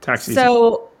tax season?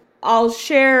 So I'll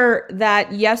share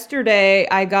that yesterday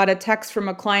I got a text from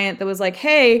a client that was like,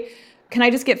 hey, can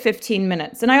I just get 15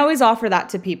 minutes? And I always offer that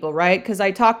to people, right? Because I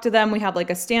talk to them, we have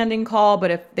like a standing call, but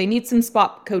if they need some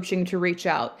spot coaching, to reach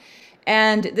out.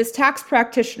 And this tax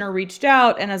practitioner reached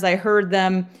out, and as I heard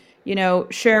them,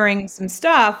 sharing some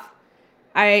stuff,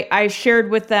 I shared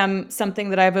with them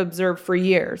something that I've observed for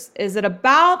years, is that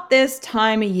about this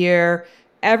time of year,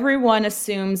 everyone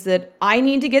assumes that I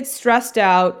need to get stressed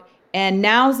out, and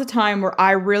now's the time where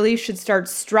I really should start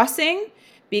stressing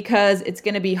because it's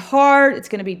going to be hard, it's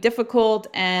going to be difficult,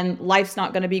 and life's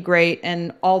not going to be great,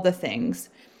 and all the things.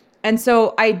 And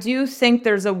so I do think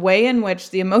there's a way in which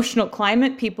the emotional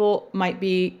climate, people might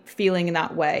be feeling in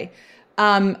that way.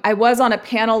 I was on a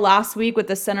panel last week with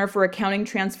the Center for Accounting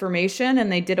Transformation,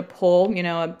 and they did a poll,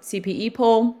 a CPE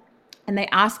poll, and they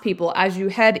asked people, as you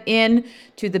head in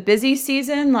to the busy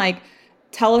season, like,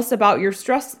 tell us about your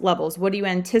stress levels. What do you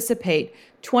anticipate?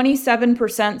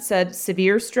 27% said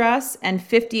severe stress and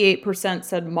 58%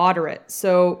 said moderate.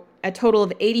 So a total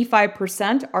of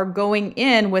 85% are going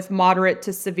in with moderate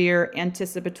to severe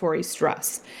anticipatory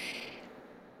stress.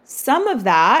 Some of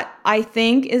that, I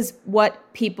think, is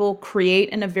what people create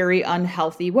in a very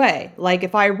unhealthy way. Like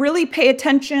if I really pay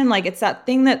attention, like it's that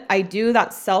thing that I do,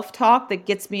 that self-talk that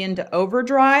gets me into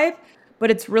overdrive,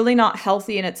 but it's really not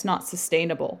healthy and it's not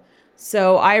sustainable.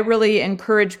 So I really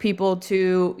encourage people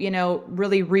to,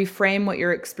 really reframe what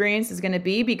your experience is going to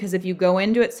be, because if you go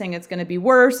into it saying it's going to be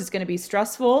worse, it's going to be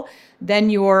stressful, then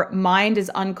your mind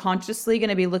is unconsciously going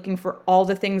to be looking for all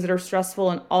the things that are stressful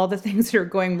and all the things that are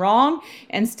going wrong,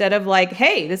 instead of like,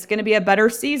 hey, this is going to be a better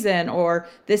season, or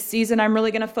this season I'm really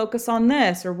going to focus on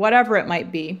this, or whatever it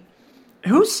might be.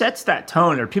 Who sets that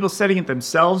tone? Are people setting it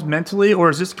themselves mentally, or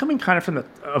is this coming kind of from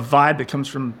a vibe that comes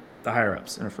from the higher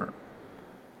ups in a firm?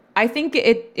 I think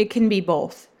it can be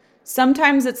both.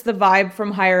 Sometimes it's the vibe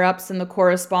from higher ups and the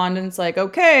correspondence, like,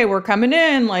 okay, we're coming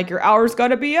in, like your hours got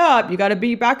to be up, you got to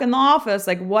be back in the office,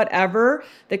 like whatever.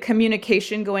 The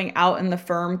communication going out in the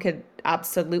firm could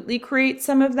absolutely create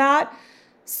some of that.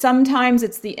 Sometimes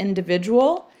it's the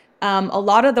individual. A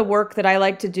lot of the work that I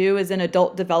like to do is in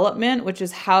adult development, which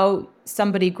is how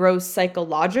somebody grows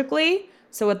psychologically.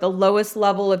 So at the lowest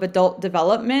level of adult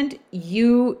development,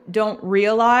 you don't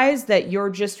realize that you're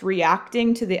just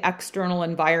reacting to the external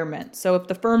environment. So if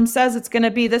the firm says it's going to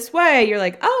be this way, you're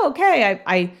like, oh, okay,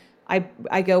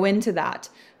 I go into that.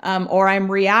 Or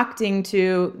I'm reacting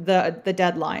to the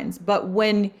deadlines. But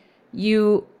when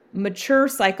you mature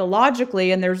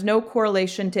psychologically, and there's no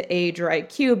correlation to age or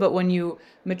IQ, but when you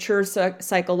mature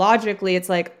psychologically, it's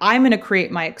like, I'm going to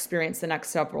create my experience the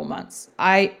next several months.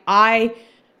 I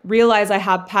realize I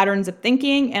have patterns of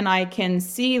thinking, and I can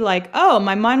see like, oh,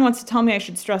 my mind wants to tell me I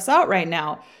should stress out right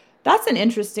now. That's an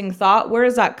interesting thought. Where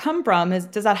does that come from?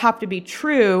 Does that have to be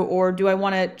true, or do I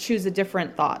want to choose a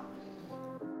different thought?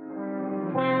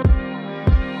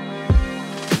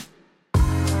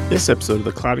 This episode of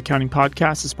the Cloud Accounting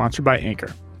Podcast is sponsored by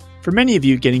Anchor. For many of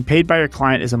you, getting paid by your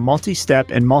client is a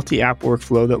multi-step and multi-app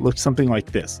workflow that looks something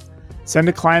like this. Send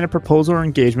a client a proposal or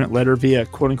engagement letter via a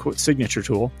quote-unquote signature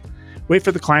tool. Wait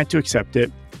for the client to accept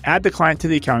it, add the client to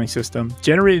the accounting system,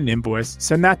 generate an invoice,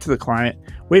 send that to the client,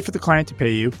 wait for the client to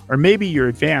pay you, or maybe you're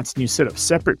advanced and you set up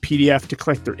separate PDF to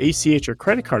collect their ACH or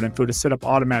credit card info to set up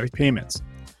automatic payments.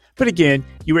 But again,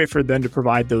 you wait for them to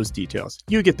provide those details.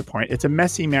 You get the point. It's a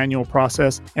messy manual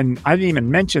process, and I didn't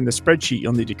even mention the spreadsheet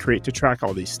you'll need to create to track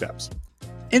all these steps.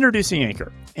 Introducing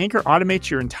Anchor. Anchor automates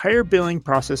your entire billing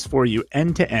process for you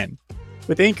end to end.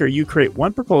 With Anchor, you create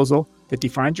one proposal that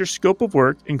defines your scope of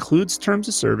work, includes terms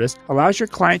of service, allows your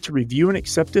client to review and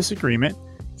accept this agreement,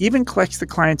 even collects the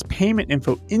client's payment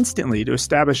info instantly to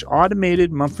establish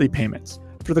automated monthly payments.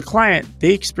 For the client,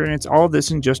 they experience all of this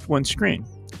in just one screen.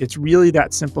 It's really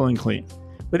that simple and clean.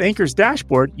 With Anchor's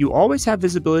dashboard, you always have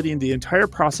visibility in the entire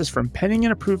process from pending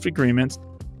and approved agreements.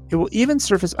 It will even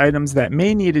surface items that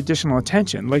may need additional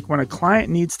attention, like when a client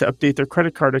needs to update their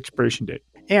credit card expiration date.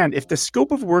 And if the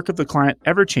scope of work of the client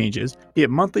ever changes, be it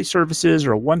monthly services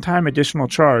or a one-time additional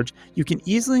charge, you can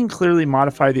easily and clearly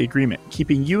modify the agreement,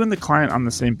 keeping you and the client on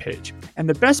the same page. And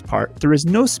the best part, there is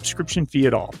no subscription fee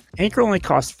at all. Anchor only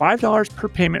costs $5 per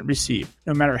payment received.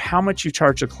 No matter how much you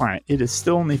charge the client, it is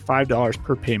still only $5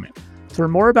 per payment. To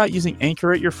learn more about using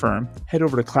Anchor at your firm, head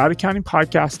over to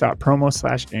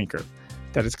cloudaccountingpodcast.promo/anchor.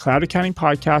 That is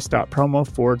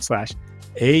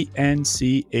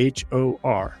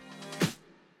cloudaccountingpodcast.promo/ANCHOR.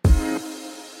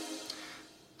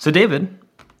 So, David,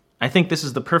 I think this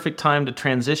is the perfect time to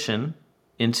transition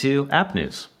into app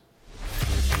news.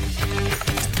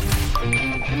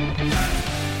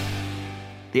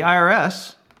 The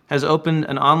IRS has opened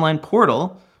an online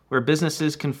portal where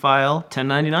businesses can file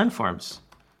 1099 forms.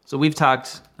 So we've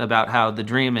talked about how the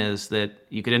dream is that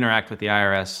you could interact with the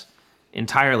IRS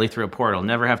entirely through a portal,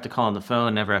 never have to call on the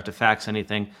phone, never have to fax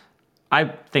anything. I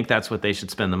think that's what they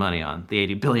should spend the money on, the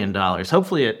 $80 billion.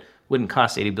 Hopefully it wouldn't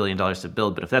cost $80 billion to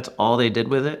build, but if that's all they did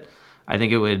with it, I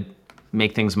think it would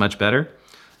make things much better.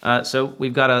 So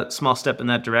we've got a small step in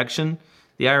that direction.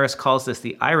 The IRS calls this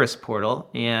the IRIS portal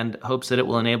and hopes that it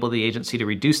will enable the agency to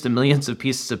reduce the millions of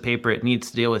pieces of paper it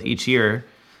needs to deal with each year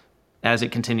as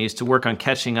it continues to work on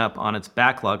catching up on its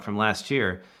backlog from last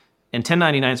year. And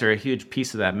 1099s are a huge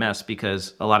piece of that mess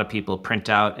because a lot of people print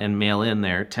out and mail in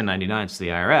their 1099s to the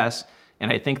IRS.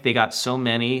 And I think they got so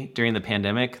many during the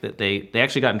pandemic that they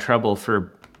actually got in trouble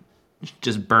for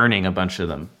just burning a bunch of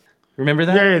them. Remember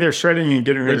that? Yeah, they're shredding and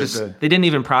getting rid of the... They didn't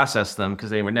even process them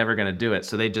because they were never going to do it.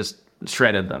 So they just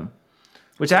shredded them,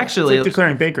 which actually... It's like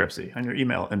declaring bankruptcy on your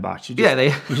email inbox. You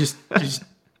just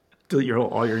delete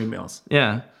all your emails.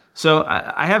 Yeah. So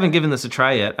I haven't given this a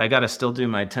try yet. I got to still do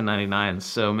my 1099s.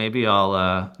 So maybe I'll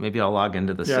log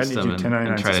into the system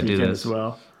and try to do this as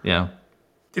well. Yeah.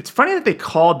 It's funny that they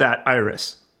called that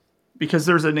Iris because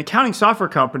there's an accounting software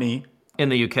company in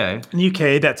the UK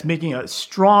that's making a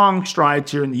strong stride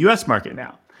here in the US market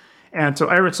now. And so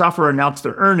Iris Software announced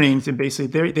their earnings, and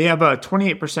basically they have a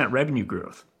 28% revenue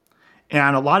growth.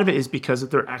 And a lot of it is because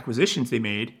of their acquisitions they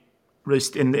made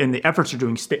in the efforts they're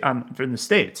doing in the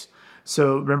States.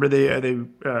 So remember they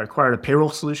acquired a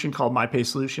payroll solution called MyPay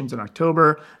Solutions in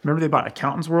October. Remember they bought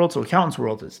Accountants World. So Accountants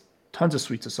World is tons of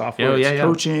suites of software. It's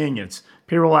coaching, it's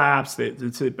payroll apps,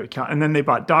 and then they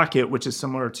bought Docket, which is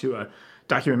similar to a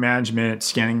document management,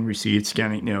 scanning receipts,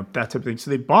 that type of thing.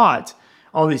 So they bought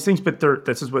all these things, but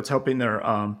this is what's helping their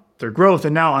growth.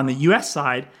 And now on the U.S.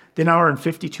 side, they now are in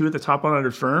 52 of the top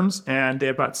 100 firms, and they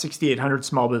have about 6,800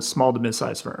 small to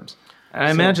mid-sized firms. I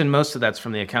imagine most of that's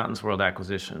from the Accountants World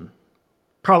acquisition.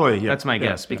 Probably, yeah. That's my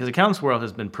guess, because Accountants World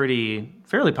has been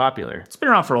fairly popular. It's been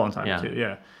around for a long time, too,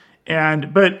 yeah.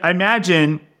 But I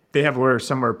imagine they have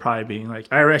somewhere probably being like,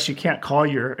 IRS, you can't call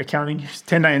your accounting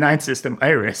 1099 system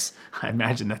IRIS. I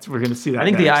imagine we're going to see that. I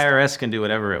think the IRS can do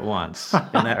whatever it wants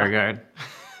in that regard.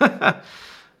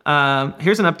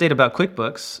 Here's an update about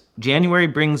QuickBooks. January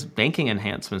brings banking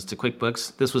enhancements to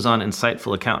QuickBooks. This was on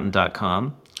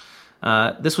insightfulaccountant.com.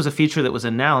 This was a feature that was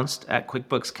announced at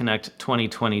QuickBooks Connect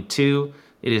 2022.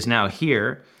 It is now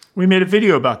here. We made a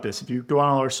video about this. If you go on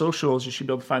all our socials, you should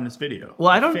be able to find this video. Well,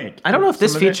 I don't know if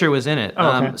this feature was in it.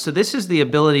 Oh, okay. So this is the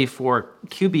ability for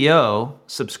QBO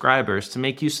subscribers to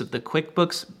make use of the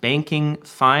QuickBooks Banking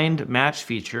Find Match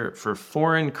feature for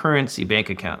foreign currency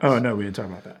bank accounts. Oh, no, we didn't talk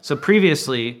about that. So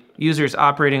previously, users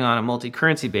operating on a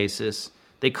multi-currency basis,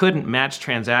 they couldn't match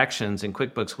transactions in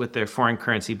QuickBooks with their foreign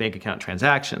currency bank account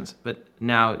transactions, but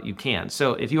now you can.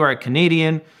 So if you are a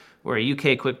Canadian or a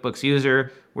UK QuickBooks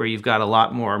user where you've got a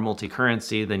lot more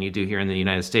multi-currency than you do here in the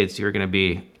United States, you're going to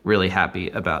be really happy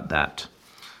about that.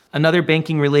 Another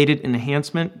banking-related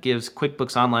enhancement gives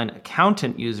QuickBooks Online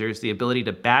accountant users the ability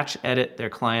to batch edit their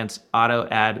clients'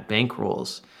 auto-add bank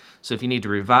rules. So if you need to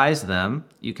revise them,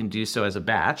 you can do so as a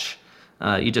batch.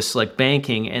 You just select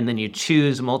banking, and then you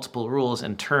choose multiple rules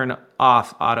and turn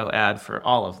off auto-add for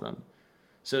all of them.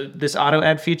 So this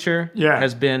auto-add feature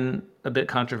has been a bit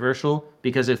controversial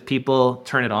because if people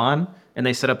turn it on and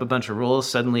they set up a bunch of rules,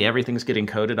 suddenly everything's getting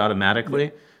coded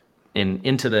automatically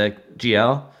into the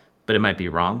GL, but it might be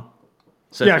wrong.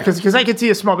 So because I could see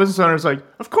a small business owner is like,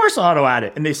 of course auto-add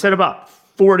it. And they set about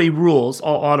 40 rules,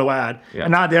 all auto-add. Yeah.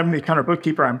 And now they have the counter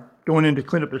bookkeeper, I'm going in to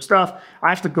clean up their stuff. I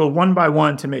have to go one by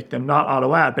one to make them not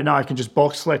auto-add, but now I can just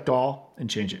bulk select all and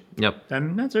change it. Yep.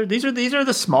 And these are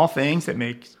the small things that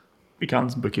make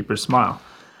accountants and bookkeepers smile.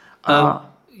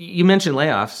 You mentioned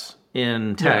layoffs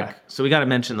in tech, so we got to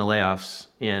mention the layoffs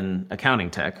in accounting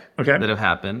tech that have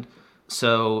happened.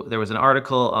 So there was an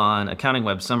article on Accounting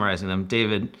Web summarizing them.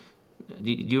 David,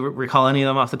 do you recall any of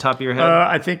them off the top of your head?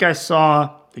 I think I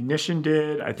saw Ignition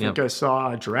did. I think I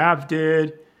saw Giraffe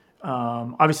did.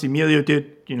 Obviously, Melio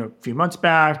did, a few months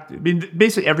back. I mean,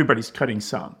 basically everybody's cutting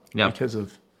some because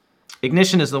of...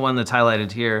 Ignition is the one that's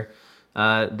highlighted here.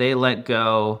 They let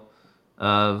go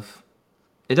of...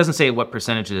 It doesn't say what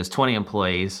percentage it is, 20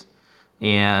 employees.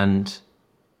 And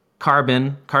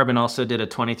Carbon also did a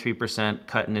 23%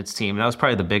 cut in its team. That was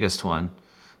probably the biggest one.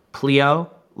 Pleo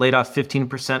laid off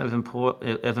 15%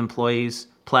 of employees.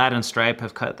 Plaid and Stripe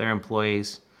have cut their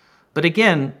employees. But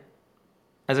again,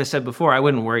 as I said before, I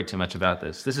wouldn't worry too much about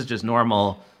this. This is just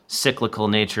normal cyclical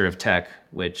nature of tech,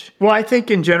 which... Well, I think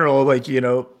in general,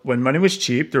 when money was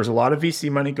cheap, there was a lot of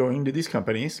VC money going into these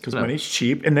companies because money's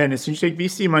cheap. And then as soon as you take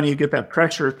VC money, you get that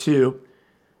pressure to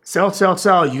sell.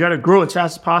 You got to grow as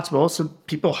fast as possible. So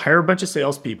people hire a bunch of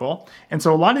salespeople. And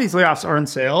so a lot of these layoffs are in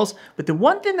sales. But the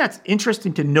one thing that's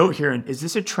interesting to note here, and is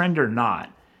this a trend or not,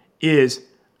 is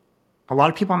a lot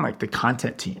of people on the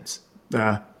content teams,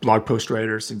 the blog post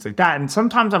writers, things like that. And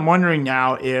sometimes I'm wondering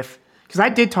now because I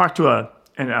did talk to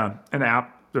an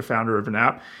app, the founder of an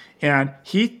app, and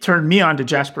he turned me on to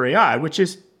Jasper AI, which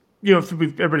is,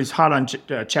 everybody's hot on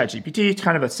ChatGPT. It's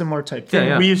kind of a similar type thing.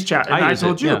 Yeah. We use Chat, and I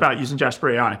told you about using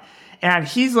Jasper AI. And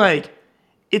he's like,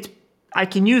 I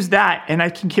can use that, and I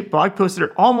can get blog posts that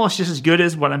are almost just as good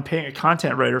as what I'm paying a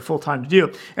content writer full time to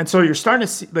do. And so you're starting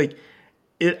to see,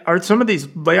 are some of these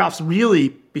layoffs really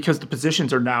because the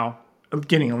positions are now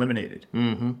getting eliminated?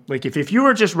 Mm-hmm. If you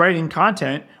were just writing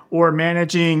content or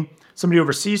managing somebody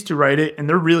overseas to write it, and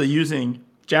they're really using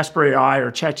Jasper AI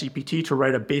or ChatGPT to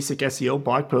write a basic SEO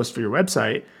blog post for your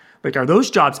website, are those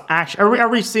jobs actually, are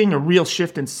we seeing a real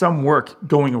shift in some work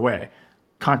going away?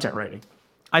 Content writing.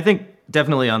 I think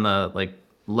definitely on the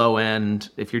low end,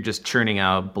 if you're just churning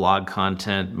out blog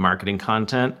content, marketing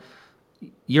content,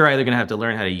 you're either going to have to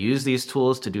learn how to use these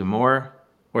tools to do more,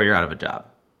 or you're out of a job.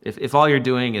 If all you're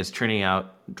doing is churning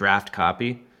out draft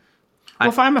copy.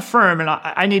 If I'm a firm and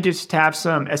I need to have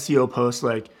some SEO posts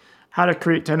like how to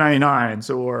create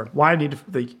 1099s or why I need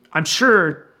to, I'm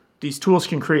sure these tools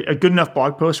can create a good enough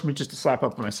blog post for me just to slap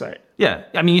up on my site. Yeah.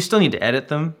 I mean, you still need to edit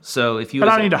them. So if you... But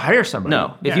I don't need to hire somebody.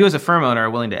 No. If you as a firm owner are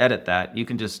willing to edit that, you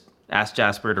can just ask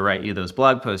Jasper to write you those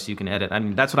blog posts you can edit. I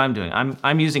mean, that's what I'm doing.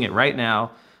 I'm using it right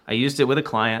now. I used it with a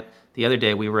client. The other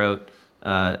day we wrote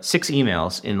 6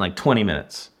 emails in 20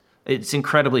 minutes. It's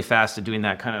incredibly fast at doing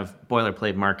that kind of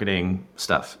boilerplate marketing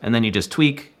stuff. And then you just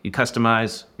tweak, you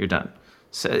customize, you're done.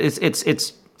 So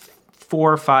it's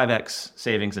 4 or 5x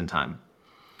savings in time.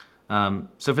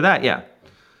 So for that, yeah.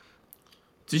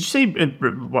 Did you say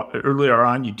earlier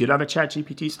on you did have a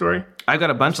ChatGPT story? I've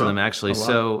got a bunch of them, actually.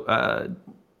 So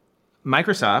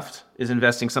Microsoft is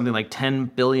investing something like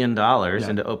 $10 billion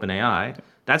into OpenAI.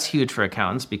 That's huge for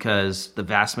accountants because the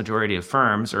vast majority of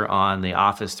firms are on the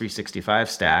Office 365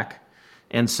 stack.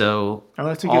 And so... Oh,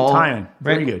 that's a good tie-in.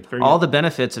 Very good. All the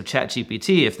benefits of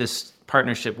ChatGPT, if this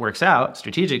partnership works out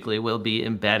strategically, will be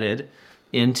embedded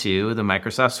into the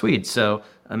Microsoft suite. So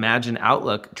imagine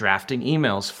Outlook drafting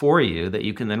emails for you that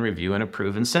you can then review and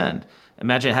approve and send.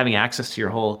 Imagine having access to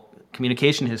your whole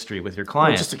communication history with your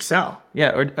client. Or just Excel.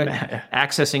 Yeah, or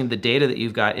accessing the data that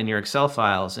you've got in your Excel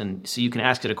files. And so you can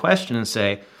ask it a question and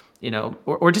say,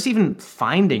 or just even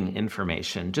finding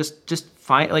information. Just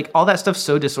find, all that stuff's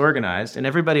so disorganized, and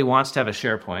everybody wants to have a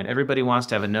SharePoint. Everybody wants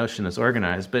to have a Notion that's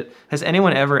organized. But has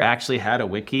anyone ever actually had a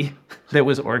wiki that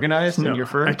was organized in your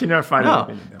firm? I can never find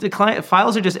it. The client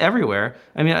files are just everywhere.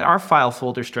 I mean, our file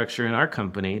folder structure in our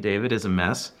company, David, is a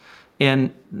mess.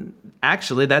 And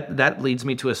actually, that leads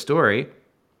me to a story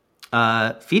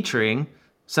featuring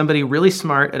somebody really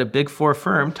smart at a Big Four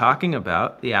firm talking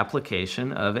about the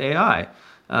application of AI.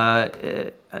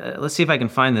 Let's see if I can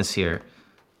find this here.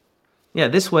 Yeah,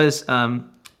 this was an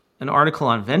article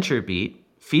on VentureBeat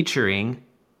featuring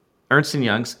Ernst &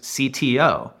 Young's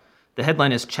CTO. The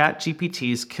headline is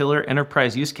ChatGPT's killer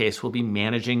enterprise use case will be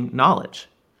managing knowledge.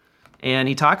 And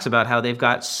he talks about how they've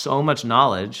got so much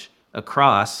knowledge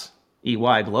across EY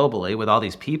globally with all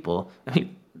these people. I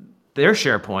mean, their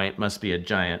SharePoint must be a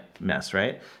giant mess,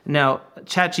 right? Now,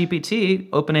 ChatGPT,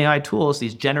 OpenAI tools,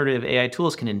 these generative AI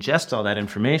tools can ingest all that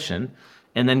information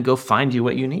and then go find you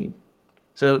what you need.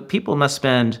 So people must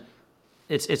spend,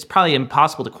 it's probably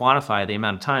impossible to quantify the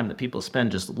amount of time that people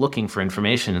spend just looking for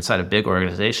information inside of big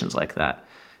organizations like that.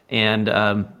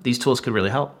 And these tools could really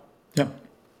help. Yeah.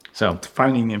 So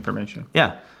finding the information.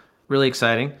 Yeah, really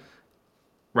exciting.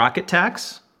 Rocket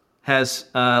Tax has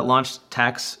launched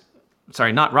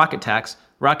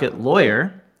Rocket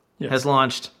Lawyer has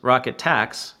launched Rocket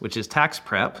Tax, which is tax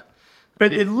prep.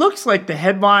 But it looks like the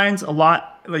headlines a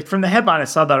lot, from the headline, I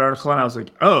saw that article and I was like,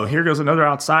 oh, here goes another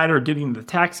outsider getting into the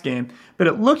tax game. But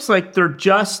it looks like they're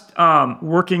just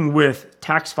working with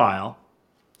TaxFile,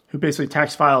 who basically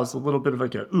TaxFile is a little bit of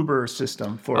like an Uber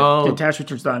system for getting tax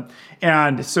returns done.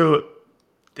 And so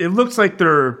it looks like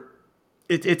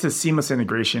it's a seamless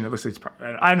integration. It looks like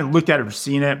I haven't looked at it or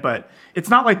seen it, but it's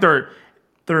not like they're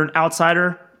an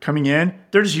outsider coming in.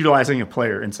 They're just utilizing a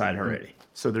player inside already.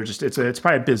 So they're just it's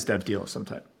probably a biz dev deal of some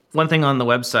type. One thing on the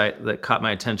website that caught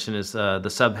my attention is the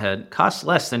subhead, costs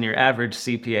less than your average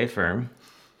CPA firm.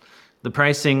 The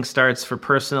pricing starts for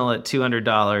personal at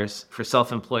 $200, for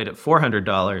self-employed at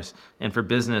 $400, and for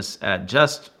business at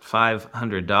just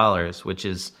 $500, which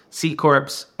is C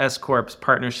Corps, S Corps,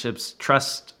 partnerships,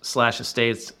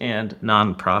 trust/estates, and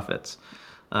nonprofits.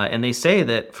 And they say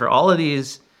that for all of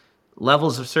these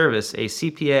levels of service, a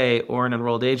CPA or an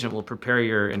enrolled agent will prepare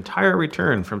your entire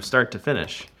return from start to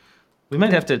finish. We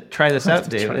might have to try this out,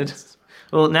 David.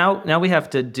 Well, now we have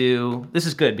to do, this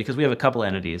is good because we have a couple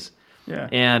entities. Yeah.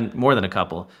 And more than a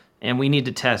couple. And we need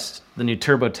to test the new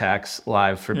TurboTax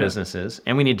live for businesses.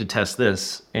 And we need to test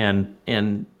this and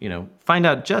find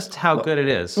out just how good it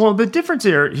is. Well, the difference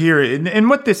here and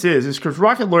what this is because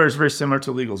Rocket Lawyer is very similar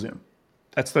to LegalZoom.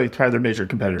 That's probably their major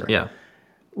competitor. Yeah.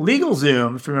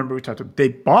 LegalZoom, if you remember, we talked about, they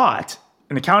bought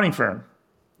an accounting firm.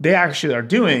 They actually are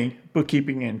doing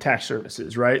bookkeeping and tax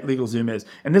services, right? LegalZoom is.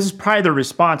 And this is probably the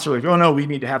response. They're like, oh, no, we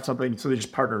need to have something. So they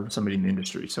just partner with somebody in the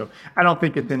industry. So I don't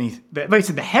think it's like I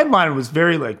said, the headline was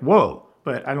very like, whoa,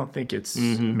 but I don't think it's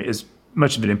as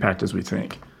much of an impact as we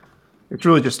think. It's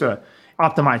really just a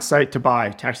optimized site to buy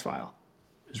tax file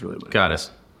is really what Got it.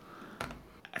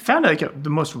 I found the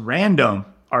most random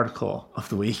article of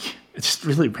the week. It's just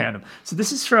really random. So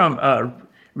this is from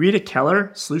Rita Keller,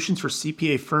 Solutions for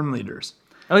CPA Firm Leaders.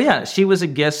 Oh yeah, she was a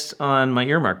guest on my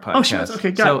Earmark podcast. Oh, she was?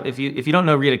 Okay, got it. So if you don't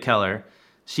know Rita Keller,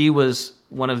 she was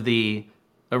one of the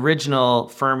original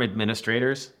firm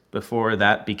administrators before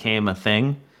that became a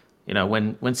thing. You know,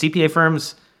 when CPA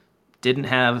firms didn't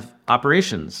have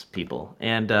operations people,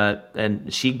 and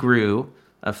she grew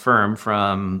a firm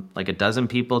from like a dozen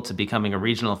people to becoming a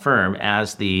regional firm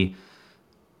as the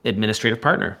administrative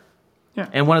partner. Yeah.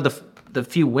 And one of the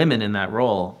few women in that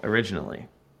role originally.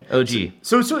 OG.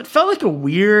 So it felt like a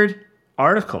weird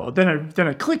article. Then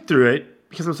I clicked through it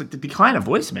because it was like the decline of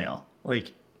voicemail.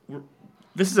 Like,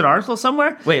 this is an article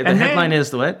somewhere? Wait, the headline is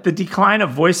the what? The decline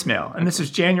of voicemail. And this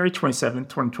is January 27th,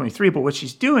 2023. But what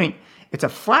she's doing, it's a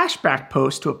flashback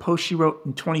post to a post she wrote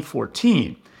in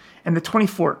 2014. And the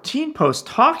 2014 post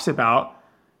talks about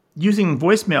using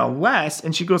voicemail less.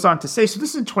 And she goes on to say, so this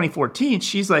is in 2014.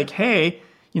 She's like, hey,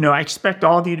 I expect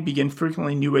all of you to begin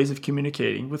frequently new ways of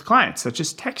communicating with clients, such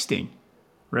as texting,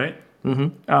 right?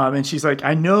 Mm-hmm. And she's like,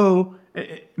 I know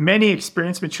many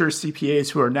experienced, mature CPAs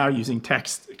who are now using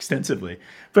text extensively.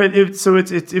 But it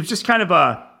was just kind of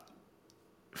a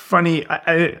funny,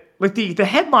 like the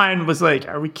headline was like,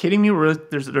 are we kidding me?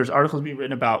 There's articles being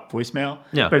written about voicemail.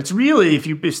 Yeah. But it's really, if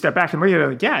you step back and look at it,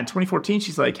 like, yeah, in 2014,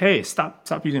 she's like, hey,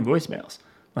 stop using voicemails.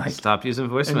 Like, stop using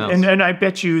voicemails. And I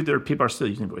bet you people are still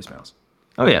using voicemails.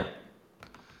 Oh yeah.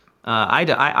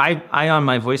 I on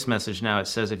my voice message now, it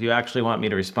says, if you actually want me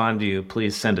to respond to you,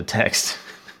 please send a text.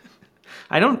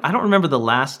 I don't remember the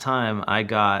last time I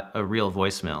got a real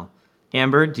voicemail.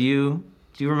 Amber, do you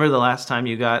remember the last time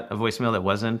you got a voicemail that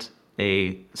wasn't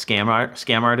a scam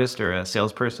artist or a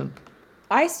salesperson?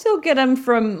 I still get them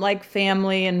from like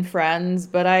family and friends,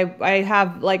 but I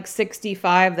have like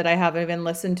 65 that I haven't even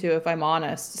listened to, if I'm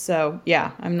honest. So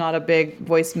yeah, I'm not a big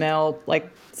voicemail, like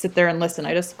sit there and listen.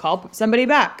 I just call somebody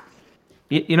back.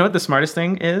 You know what the smartest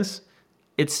thing is?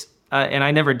 It's, and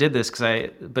I never did this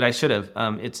but I should have.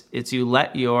 It's you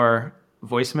let your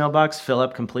voicemail box fill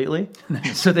up completely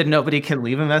so that nobody can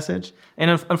leave a message.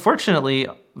 And unfortunately,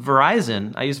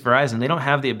 Verizon, I use Verizon, they don't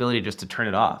have the ability just to turn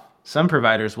it off. Some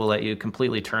providers will let you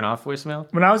completely turn off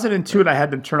voicemail. When I was at Intuit, I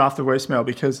had them turn off the voicemail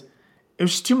because it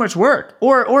was just too much work.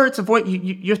 Or it's a voice,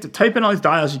 you have to type in all these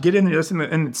dials, you get in there,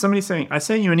 and somebody's saying, I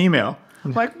sent you an email.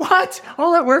 I'm like, what?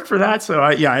 All that work for that? So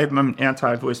I'm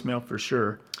anti-voicemail for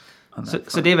sure.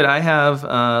 So David, I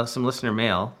have some listener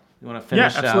mail. You want to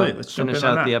finish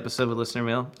out the episode with listener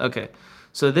mail? Okay.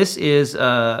 So this is,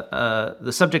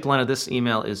 the subject line of this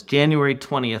email is January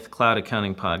 20th Cloud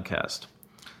Accounting Podcast.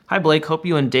 Hi, Blake. Hope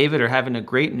you and David are having a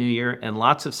great new year and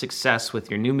lots of success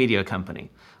with your new media company.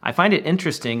 I find it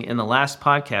interesting in the last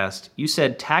podcast, you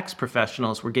said tax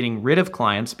professionals were getting rid of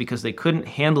clients because they couldn't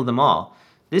handle them all.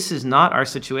 This is not our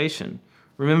situation.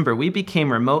 Remember, we became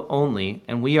remote only,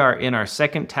 and we are in our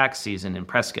second tax season in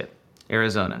Prescott,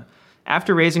 Arizona.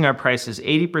 After raising our prices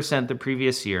 80% the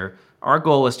previous year, our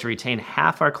goal was to retain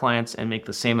half our clients and make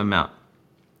the same amount.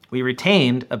 We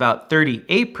retained about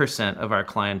 38% of our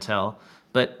clientele,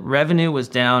 but revenue was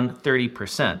down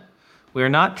 30%. We are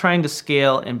not trying to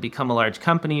scale and become a large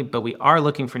company, but we are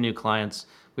looking for new clients.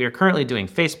 We are currently doing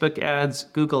Facebook ads,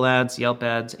 Google ads, Yelp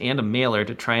ads, and a mailer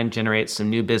to try and generate some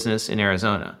new business in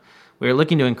Arizona. We are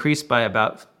looking to increase by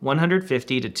about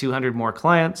 150 to 200 more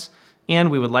clients,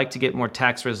 and we would like to get more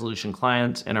tax resolution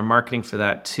clients and are marketing for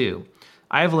that too.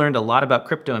 I've learned a lot about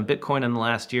crypto and Bitcoin in the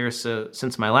last year, so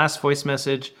since my last voice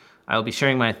message, I will be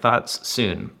sharing my thoughts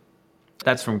soon.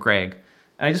 That's from Greg.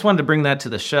 And I just wanted to bring that to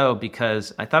the show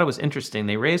because I thought it was interesting.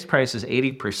 They raised prices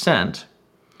 80%,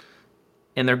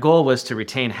 and their goal was to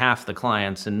retain half the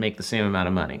clients and make the same amount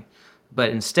of money. But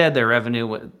instead, their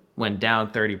revenue went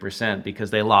down 30%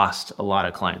 because they lost a lot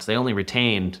of clients. They only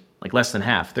retained like less than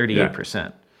half, 38%.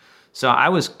 Yeah. So I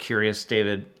was curious,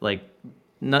 David, like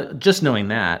just knowing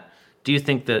that, do you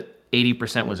think that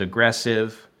 80% was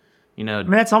aggressive? You know, I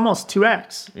mean, that's almost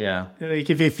 2x. Yeah. Like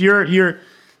if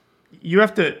you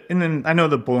have to, and then I know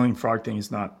the boiling frog thing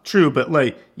is not true, but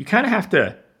like you kind of have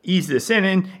to ease this in.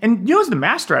 And you know what's the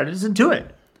master at it is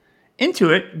Intuit.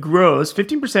 Intuit grows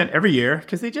 15% every year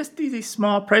because they just do these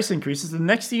small price increases. The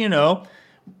next thing you know,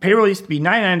 payroll used to be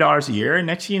 $99 a year. And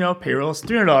next thing you know, payroll is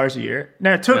 $300 a year.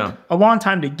 Now, it took a long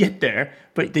time to get there,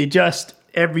 but they just,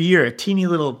 every year, a teeny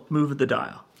little move of the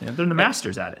dial. Yeah, they're the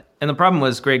masters at it. And the problem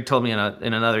was, Greg told me in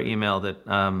another email that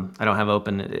I don't have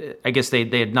open. I guess they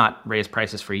had not raised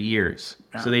prices for years.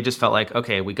 So they just felt like,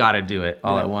 okay, we got to do it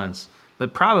all at once.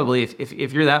 But probably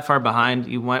if you're that far behind,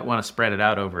 you might want to spread it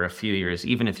out over a few years,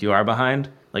 even if you are behind,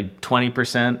 like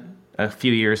 20% a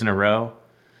few years in a row.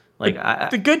 Like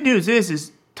the good news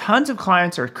is tons of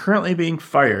clients are currently being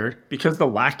fired because of the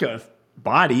lack of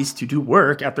bodies to do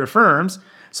work at their firms.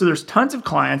 So there's tons of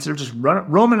clients that are just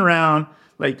roaming around.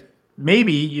 Like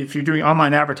maybe if you're doing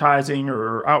online advertising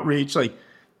or outreach, like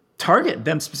target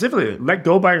them specifically. Let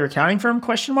go by your accounting firm? ?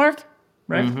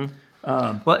 Right.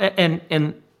 Mm-hmm. Well,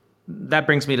 and that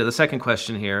brings me to the second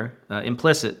question here,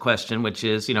 implicit question, which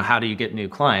is, how do you get new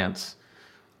clients?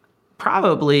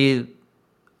 Probably,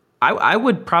 I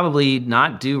would probably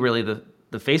not do really the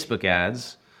Facebook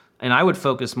ads, and I would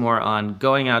focus more on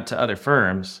going out to other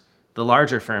firms, the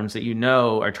larger firms that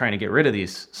are trying to get rid of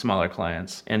these smaller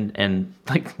clients, and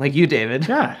like you, David,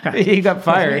 you got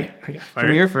fired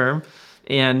from your firm,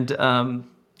 and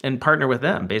partner with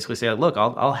them. Basically, say, look,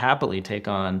 I'll happily take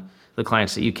on the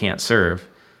clients that you can't serve.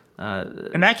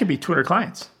 And that could be Twitter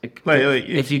clients.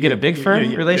 If you get a big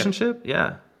firm relationship,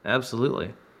 yeah,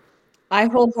 absolutely. I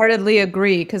wholeheartedly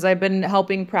agree because I've been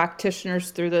helping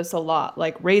practitioners through this a lot,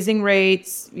 like raising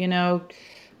rates,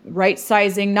 right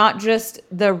sizing, not just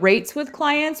the rates with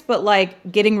clients, but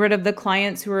like getting rid of the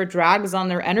clients who are drags on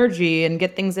their energy and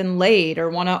get things in late or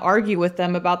want to argue with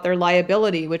them about their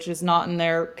liability, which is not in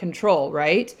their control,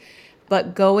 right?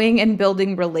 But going and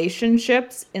building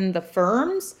relationships in the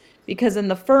firms, because in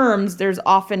the firms, there's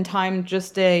oftentimes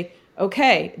just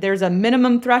there's a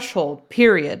minimum threshold,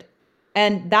 period.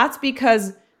 And that's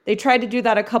because they tried to do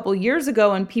that a couple years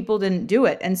ago and people didn't do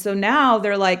it. And so now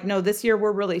they're like, no, this year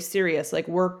we're really serious. Like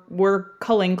we're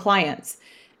culling clients.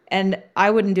 And I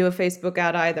wouldn't do a Facebook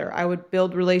ad either. I would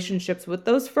build relationships with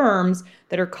those firms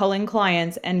that are culling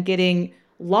clients and getting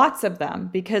lots of them.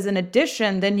 Because in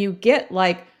addition, then you get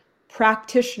like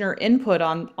practitioner input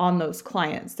on those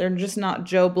clients. They're just not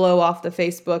Joe Blow off the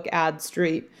Facebook ad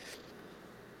street.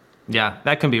 Yeah,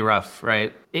 that can be rough,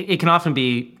 right? It can often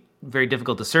be very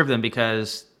difficult to serve them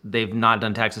because they've not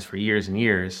done taxes for years and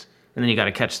years, and then you got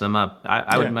to catch them up.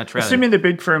 I would much rather. Assuming the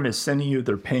big firm is sending you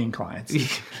their paying clients,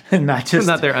 and not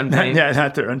their unpaid.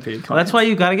 Not their unpaid clients. Well, that's why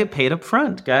you got to get paid up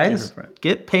front, guys.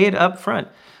 Get paid up front.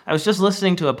 I was just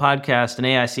listening to a podcast, an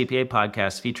AICPA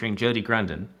podcast featuring Jody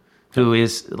Grundon, who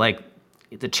is like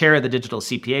the chair of the Digital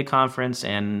CPA Conference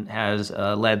and has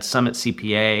led Summit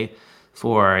CPA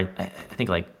for, I think,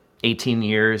 like 18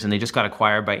 years, and they just got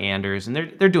acquired by Anders, and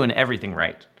they're doing everything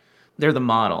right. They're the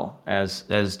model as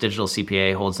Digital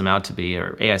CPA holds them out to be,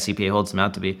 or AICPA holds them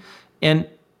out to be. And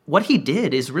what he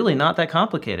did is really not that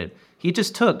complicated. He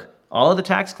just took all of the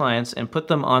tax clients and put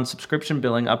them on subscription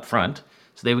billing up front,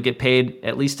 so they would get paid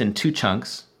at least in 2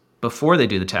 chunks before they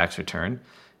do the tax return.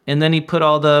 And then he put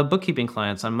all the bookkeeping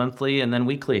clients on monthly and then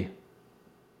weekly,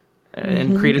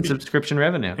 and created subscription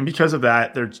revenue. And because of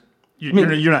that,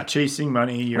 you're not chasing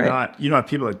money. You don't have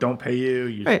people that don't pay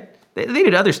you. Right. They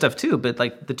did other stuff too, but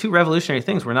like the 2 revolutionary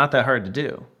things were not that hard to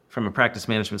do from a practice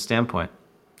management standpoint.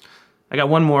 I got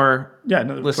one more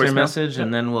listener message,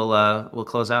 and then we'll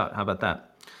close out. How about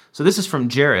that? So this is from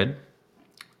Jared.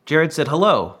 Jared said,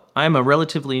 "Hello. I am a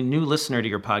relatively new listener to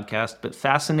your podcast, but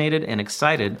fascinated and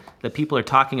excited that people are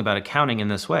talking about accounting in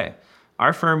this way.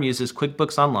 Our firm uses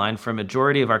QuickBooks Online for a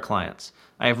majority of our clients.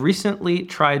 I have recently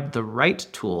tried the Write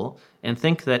tool and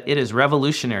think that it is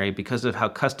revolutionary because of how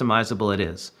customizable it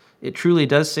is. It truly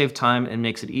does save time and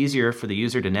makes it easier for the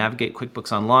user to navigate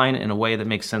QuickBooks Online in a way that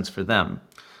makes sense for them.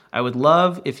 I would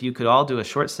love if you could all do a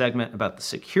short segment about the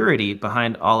security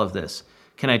behind all of this.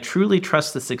 Can I truly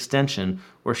trust this extension,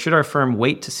 or should our firm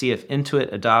wait to see if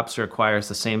Intuit adopts or acquires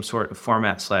the same sort of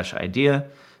format/idea?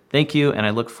 Thank you, and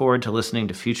I look forward to listening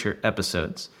to future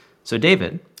episodes. So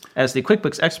David, as the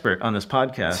QuickBooks expert on this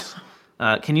podcast,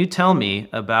 can you tell me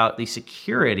about the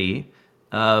security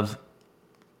of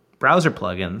browser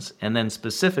plugins, and then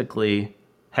specifically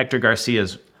Hector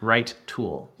Garcia's Right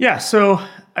tool? Yeah, so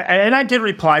I did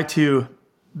reply to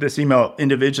this email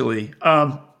individually.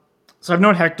 So I've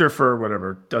known Hector for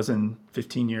whatever,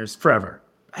 15 years, forever.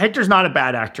 Hector's not a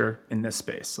bad actor in this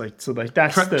space.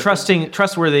 That's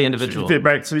trustworthy individual.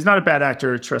 Right. So he's not a bad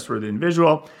actor, trustworthy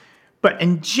individual. But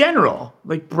in general,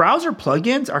 browser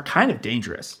plugins are kind of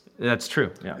dangerous. That's true.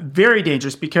 Yeah. Very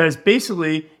dangerous, because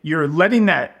basically you're letting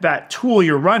that tool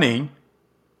you're running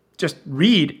just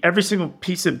read every single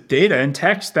piece of data and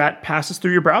text that passes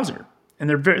through your browser. And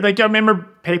they're very, I remember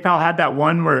PayPal had that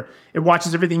one where it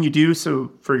watches everything you do.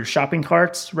 So for your shopping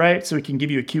carts, right? So it can give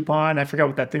you a coupon. I forgot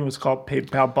what that thing was called.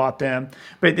 PayPal bought them.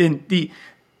 But then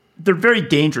they're very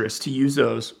dangerous to use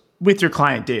those with your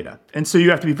client data. And so you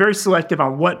have to be very selective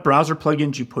on what browser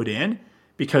plugins you put in,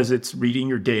 because it's reading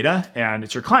your data and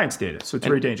it's your client's data. So it's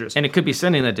very dangerous. And it could be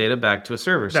sending that data back to a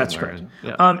server somewhere. That's correct.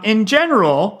 Yeah. In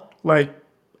general,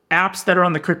 apps that are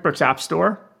on the QuickBooks App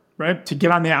Store, right? To get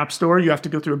on the App Store, you have to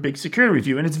go through a big security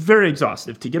review, and it's very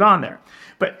exhaustive to get on there.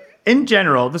 But in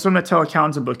general, this is what I'm going to tell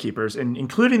accountants and bookkeepers, and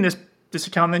including this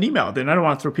accountant that emailed. And I don't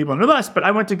want to throw people under the bus, but I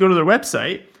went to go to their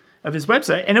website, and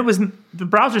the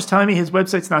browser's telling me his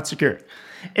website's not secure.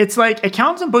 It's like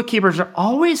accountants and bookkeepers are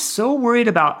always so worried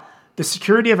about the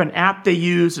security of an app they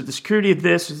use, or the security of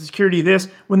this, or the security of this,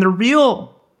 when the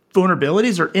real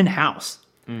vulnerabilities are in-house,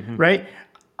 right?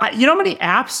 You know how many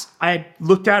apps I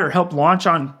looked at or helped launch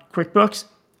on QuickBooks?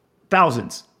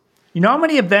 Thousands. You know how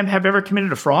many of them have ever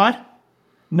committed a fraud?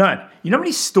 None. You know how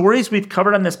many stories we've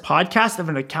covered on this podcast of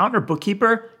an accountant or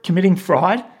bookkeeper committing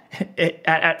fraud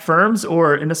at firms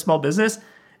or in a small business?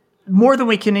 More than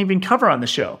we can even cover on the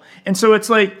show. And so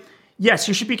it's yes,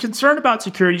 you should be concerned about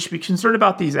security. You should be concerned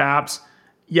about these apps.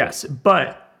 Yes,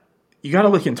 but you got to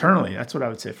look internally. That's what I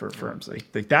would say for firms.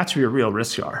 That's where your real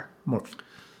risks are.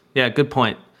 Yeah, good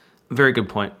point. Very good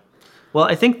point. Well,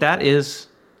 I think that is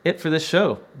it for this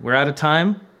show. We're out of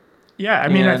time. Yeah,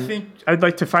 I think I'd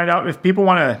like to find out if people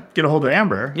want to get a hold of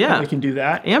Amber. Yeah, they can do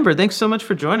that. Amber, thanks so much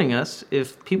for joining us.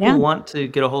 If people want to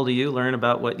get a hold of you, learn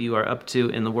about what you are up to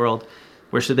in the world,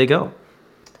 where should they go?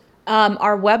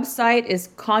 Our website is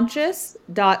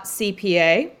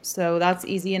conscious.cpa, so that's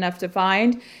easy enough to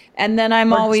find. And then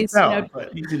I'm hard always, to spell,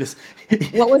 but easy to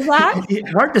what was that?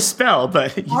 Hard to spell,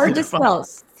 but easy hard to spell.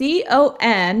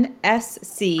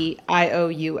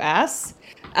 CONSCIOUS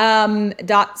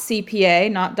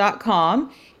 .cpa, not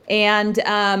 .com. And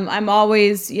I'm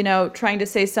always, trying to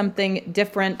say something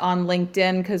different on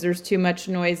LinkedIn, because there's too much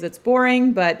noise that's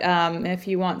boring. But if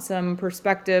you want some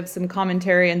perspective, some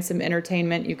commentary, and some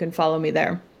entertainment, you can follow me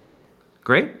there.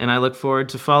 Great. And I look forward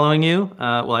to following you.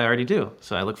 Well, I already do.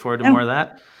 So I look forward to more of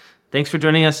that. Thanks for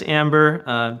joining us,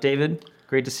 Amber. David,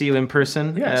 great to see you in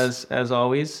person, as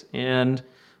always. And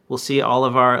we'll see all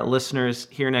of our listeners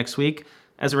here next week.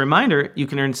 As a reminder, you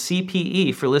can earn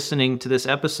CPE for listening to this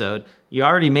episode. You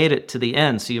already made it to the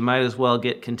end, so you might as well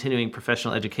get continuing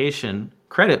professional education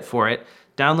credit for it.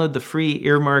 Download the free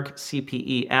Earmark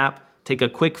CPE app, take a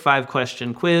quick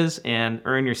 5-question quiz, and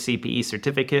earn your CPE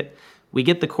certificate. We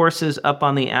get the courses up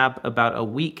on the app about a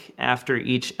week after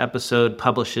each episode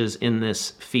publishes in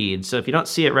this feed. So if you don't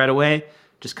see it right away,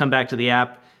 just come back to the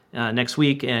app next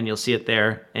week and you'll see it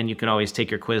there. And you can always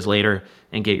take your quiz later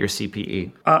and get your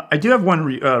CPE. I do have one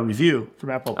review from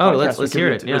Apple Podcasts. Oh, let's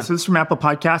hear it. Yeah. So this is from Apple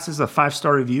Podcasts. This is a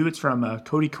 5-star review. It's from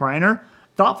Cody Kreiner.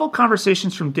 Thoughtful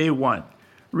conversations from day one.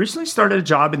 Recently started a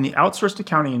job in the outsourced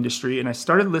accounting industry, and I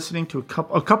started listening to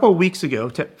a couple of weeks ago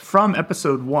from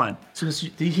episode 1. So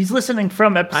he's listening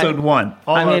from episode 1.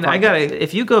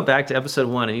 If you go back to episode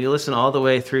 1 and you listen all the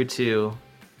way through to,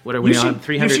 what are we on?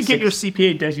 300. You should get your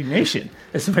CPA designation.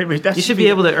 You should be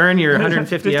able to earn your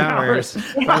 150 hours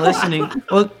by listening.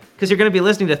 Well, because you're going to be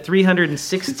listening to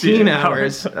 316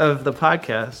 hours of the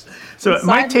podcast. So it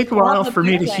might take a while for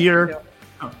me to hear.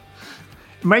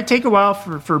 It might take a while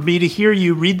for me to hear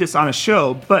you read this on a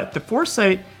show, but the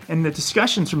foresight and the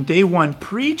discussions from day one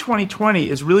pre-2020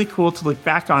 is really cool to look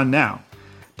back on now.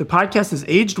 The podcast has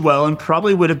aged well and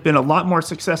probably would have been a lot more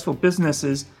successful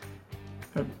businesses.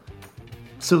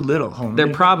 So little, homie.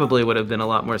 There probably would have been a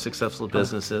lot more successful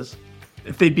businesses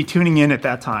if they'd be tuning in at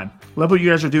that time. Love what you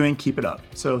guys are doing. Keep it up.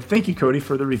 So thank you, Cody,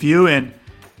 for the review. And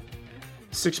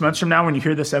 6 months from now, when you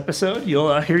hear this episode,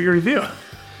 you'll hear your review.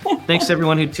 Thanks to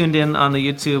everyone who tuned in on the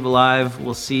YouTube Live.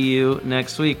 We'll see you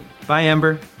next week. Bye,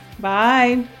 Amber.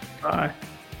 Bye. Bye.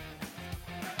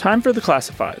 Time for the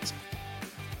classifieds.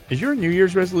 Is your New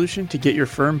Year's resolution to get your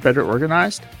firm better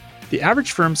organized? The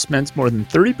average firm spends more than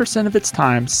 30% of its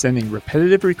time sending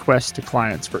repetitive requests to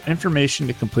clients for information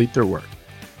to complete their work.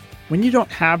 When you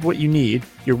don't have what you need,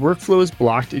 your workflow is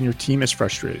blocked and your team is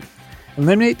frustrated.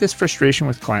 Eliminate this frustration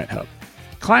with Client Hub.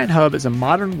 Client Hub is a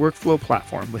modern workflow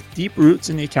platform with deep roots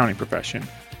in the accounting profession.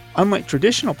 Unlike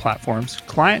traditional platforms,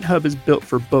 Client Hub is built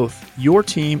for both your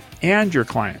team and your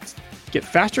clients. Get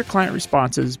faster client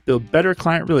responses, build better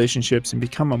client relationships, and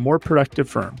become a more productive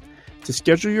firm. To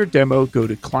schedule your demo, go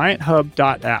to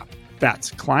clienthub.app.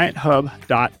 That's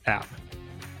clienthub.app.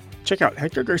 Check out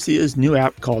Hector Garcia's new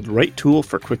app called Right Tool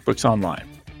for QuickBooks Online.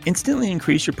 Instantly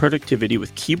increase your productivity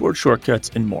with keyboard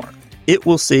shortcuts and more. It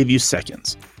will save you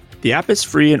seconds. The app is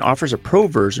free and offers a pro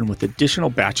version with additional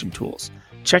batching tools.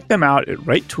 Check them out at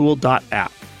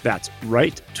righttool.app. That's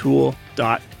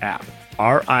righttool.app.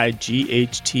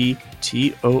 RIGHTTOOL.app.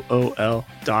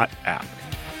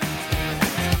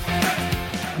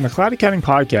 On the Cloud Accounting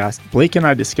Podcast, Blake and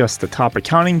I discuss the top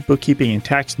accounting, bookkeeping, and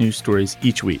tax news stories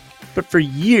each week. But for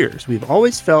years, we've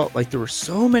always felt like there were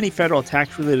so many federal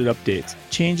tax-related updates,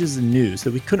 changes, and news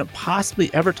that we couldn't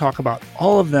possibly ever talk about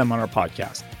all of them on our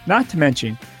podcast. Not to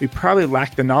mention, we probably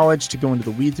lack the knowledge to go into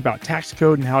the weeds about tax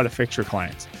code and how it affects your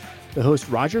clients. The hosts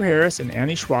Roger Harris and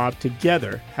Annie Schwab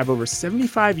together have over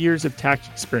 75 years of tax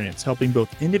experience helping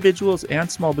both individuals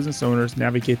and small business owners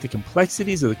navigate the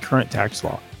complexities of the current tax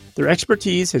law. Their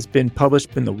expertise has been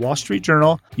published in the Wall Street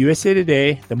Journal, USA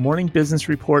Today, the Morning Business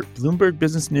Report, Bloomberg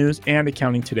Business News, and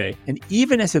Accounting Today, and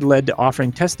even has led to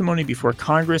offering testimony before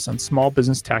Congress on small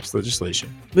business tax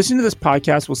legislation. Listening to this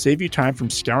podcast will save you time from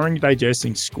scouring and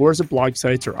digesting scores of blog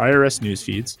sites or IRS news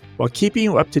feeds, while keeping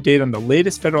you up to date on the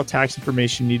latest federal tax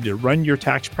information needed to run your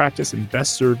tax practice and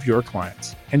best serve your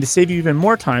clients. And to save you even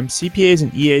more time, CPAs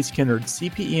and EAs can earn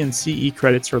CPE and CE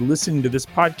credits for listening to this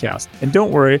podcast. And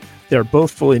don't worry, they are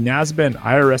both fully NASBA and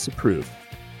IRS approved.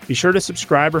 Be sure to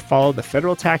subscribe or follow the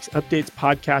Federal Tax Updates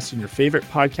podcast in your favorite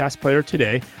podcast player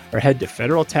today, or head to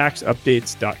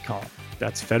federaltaxupdates.com.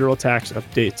 That's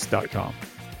federaltaxupdates.com.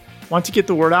 Want to get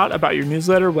the word out about your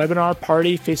newsletter, webinar,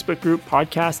 party, Facebook group,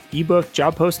 podcast, ebook,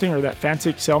 job posting, or that fancy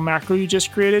Excel macro you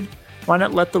just created? Why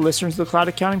not let the listeners of the Cloud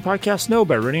Accounting Podcast know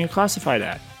by running a classified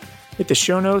ad? Hit the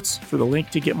show notes for the link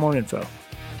to get more info.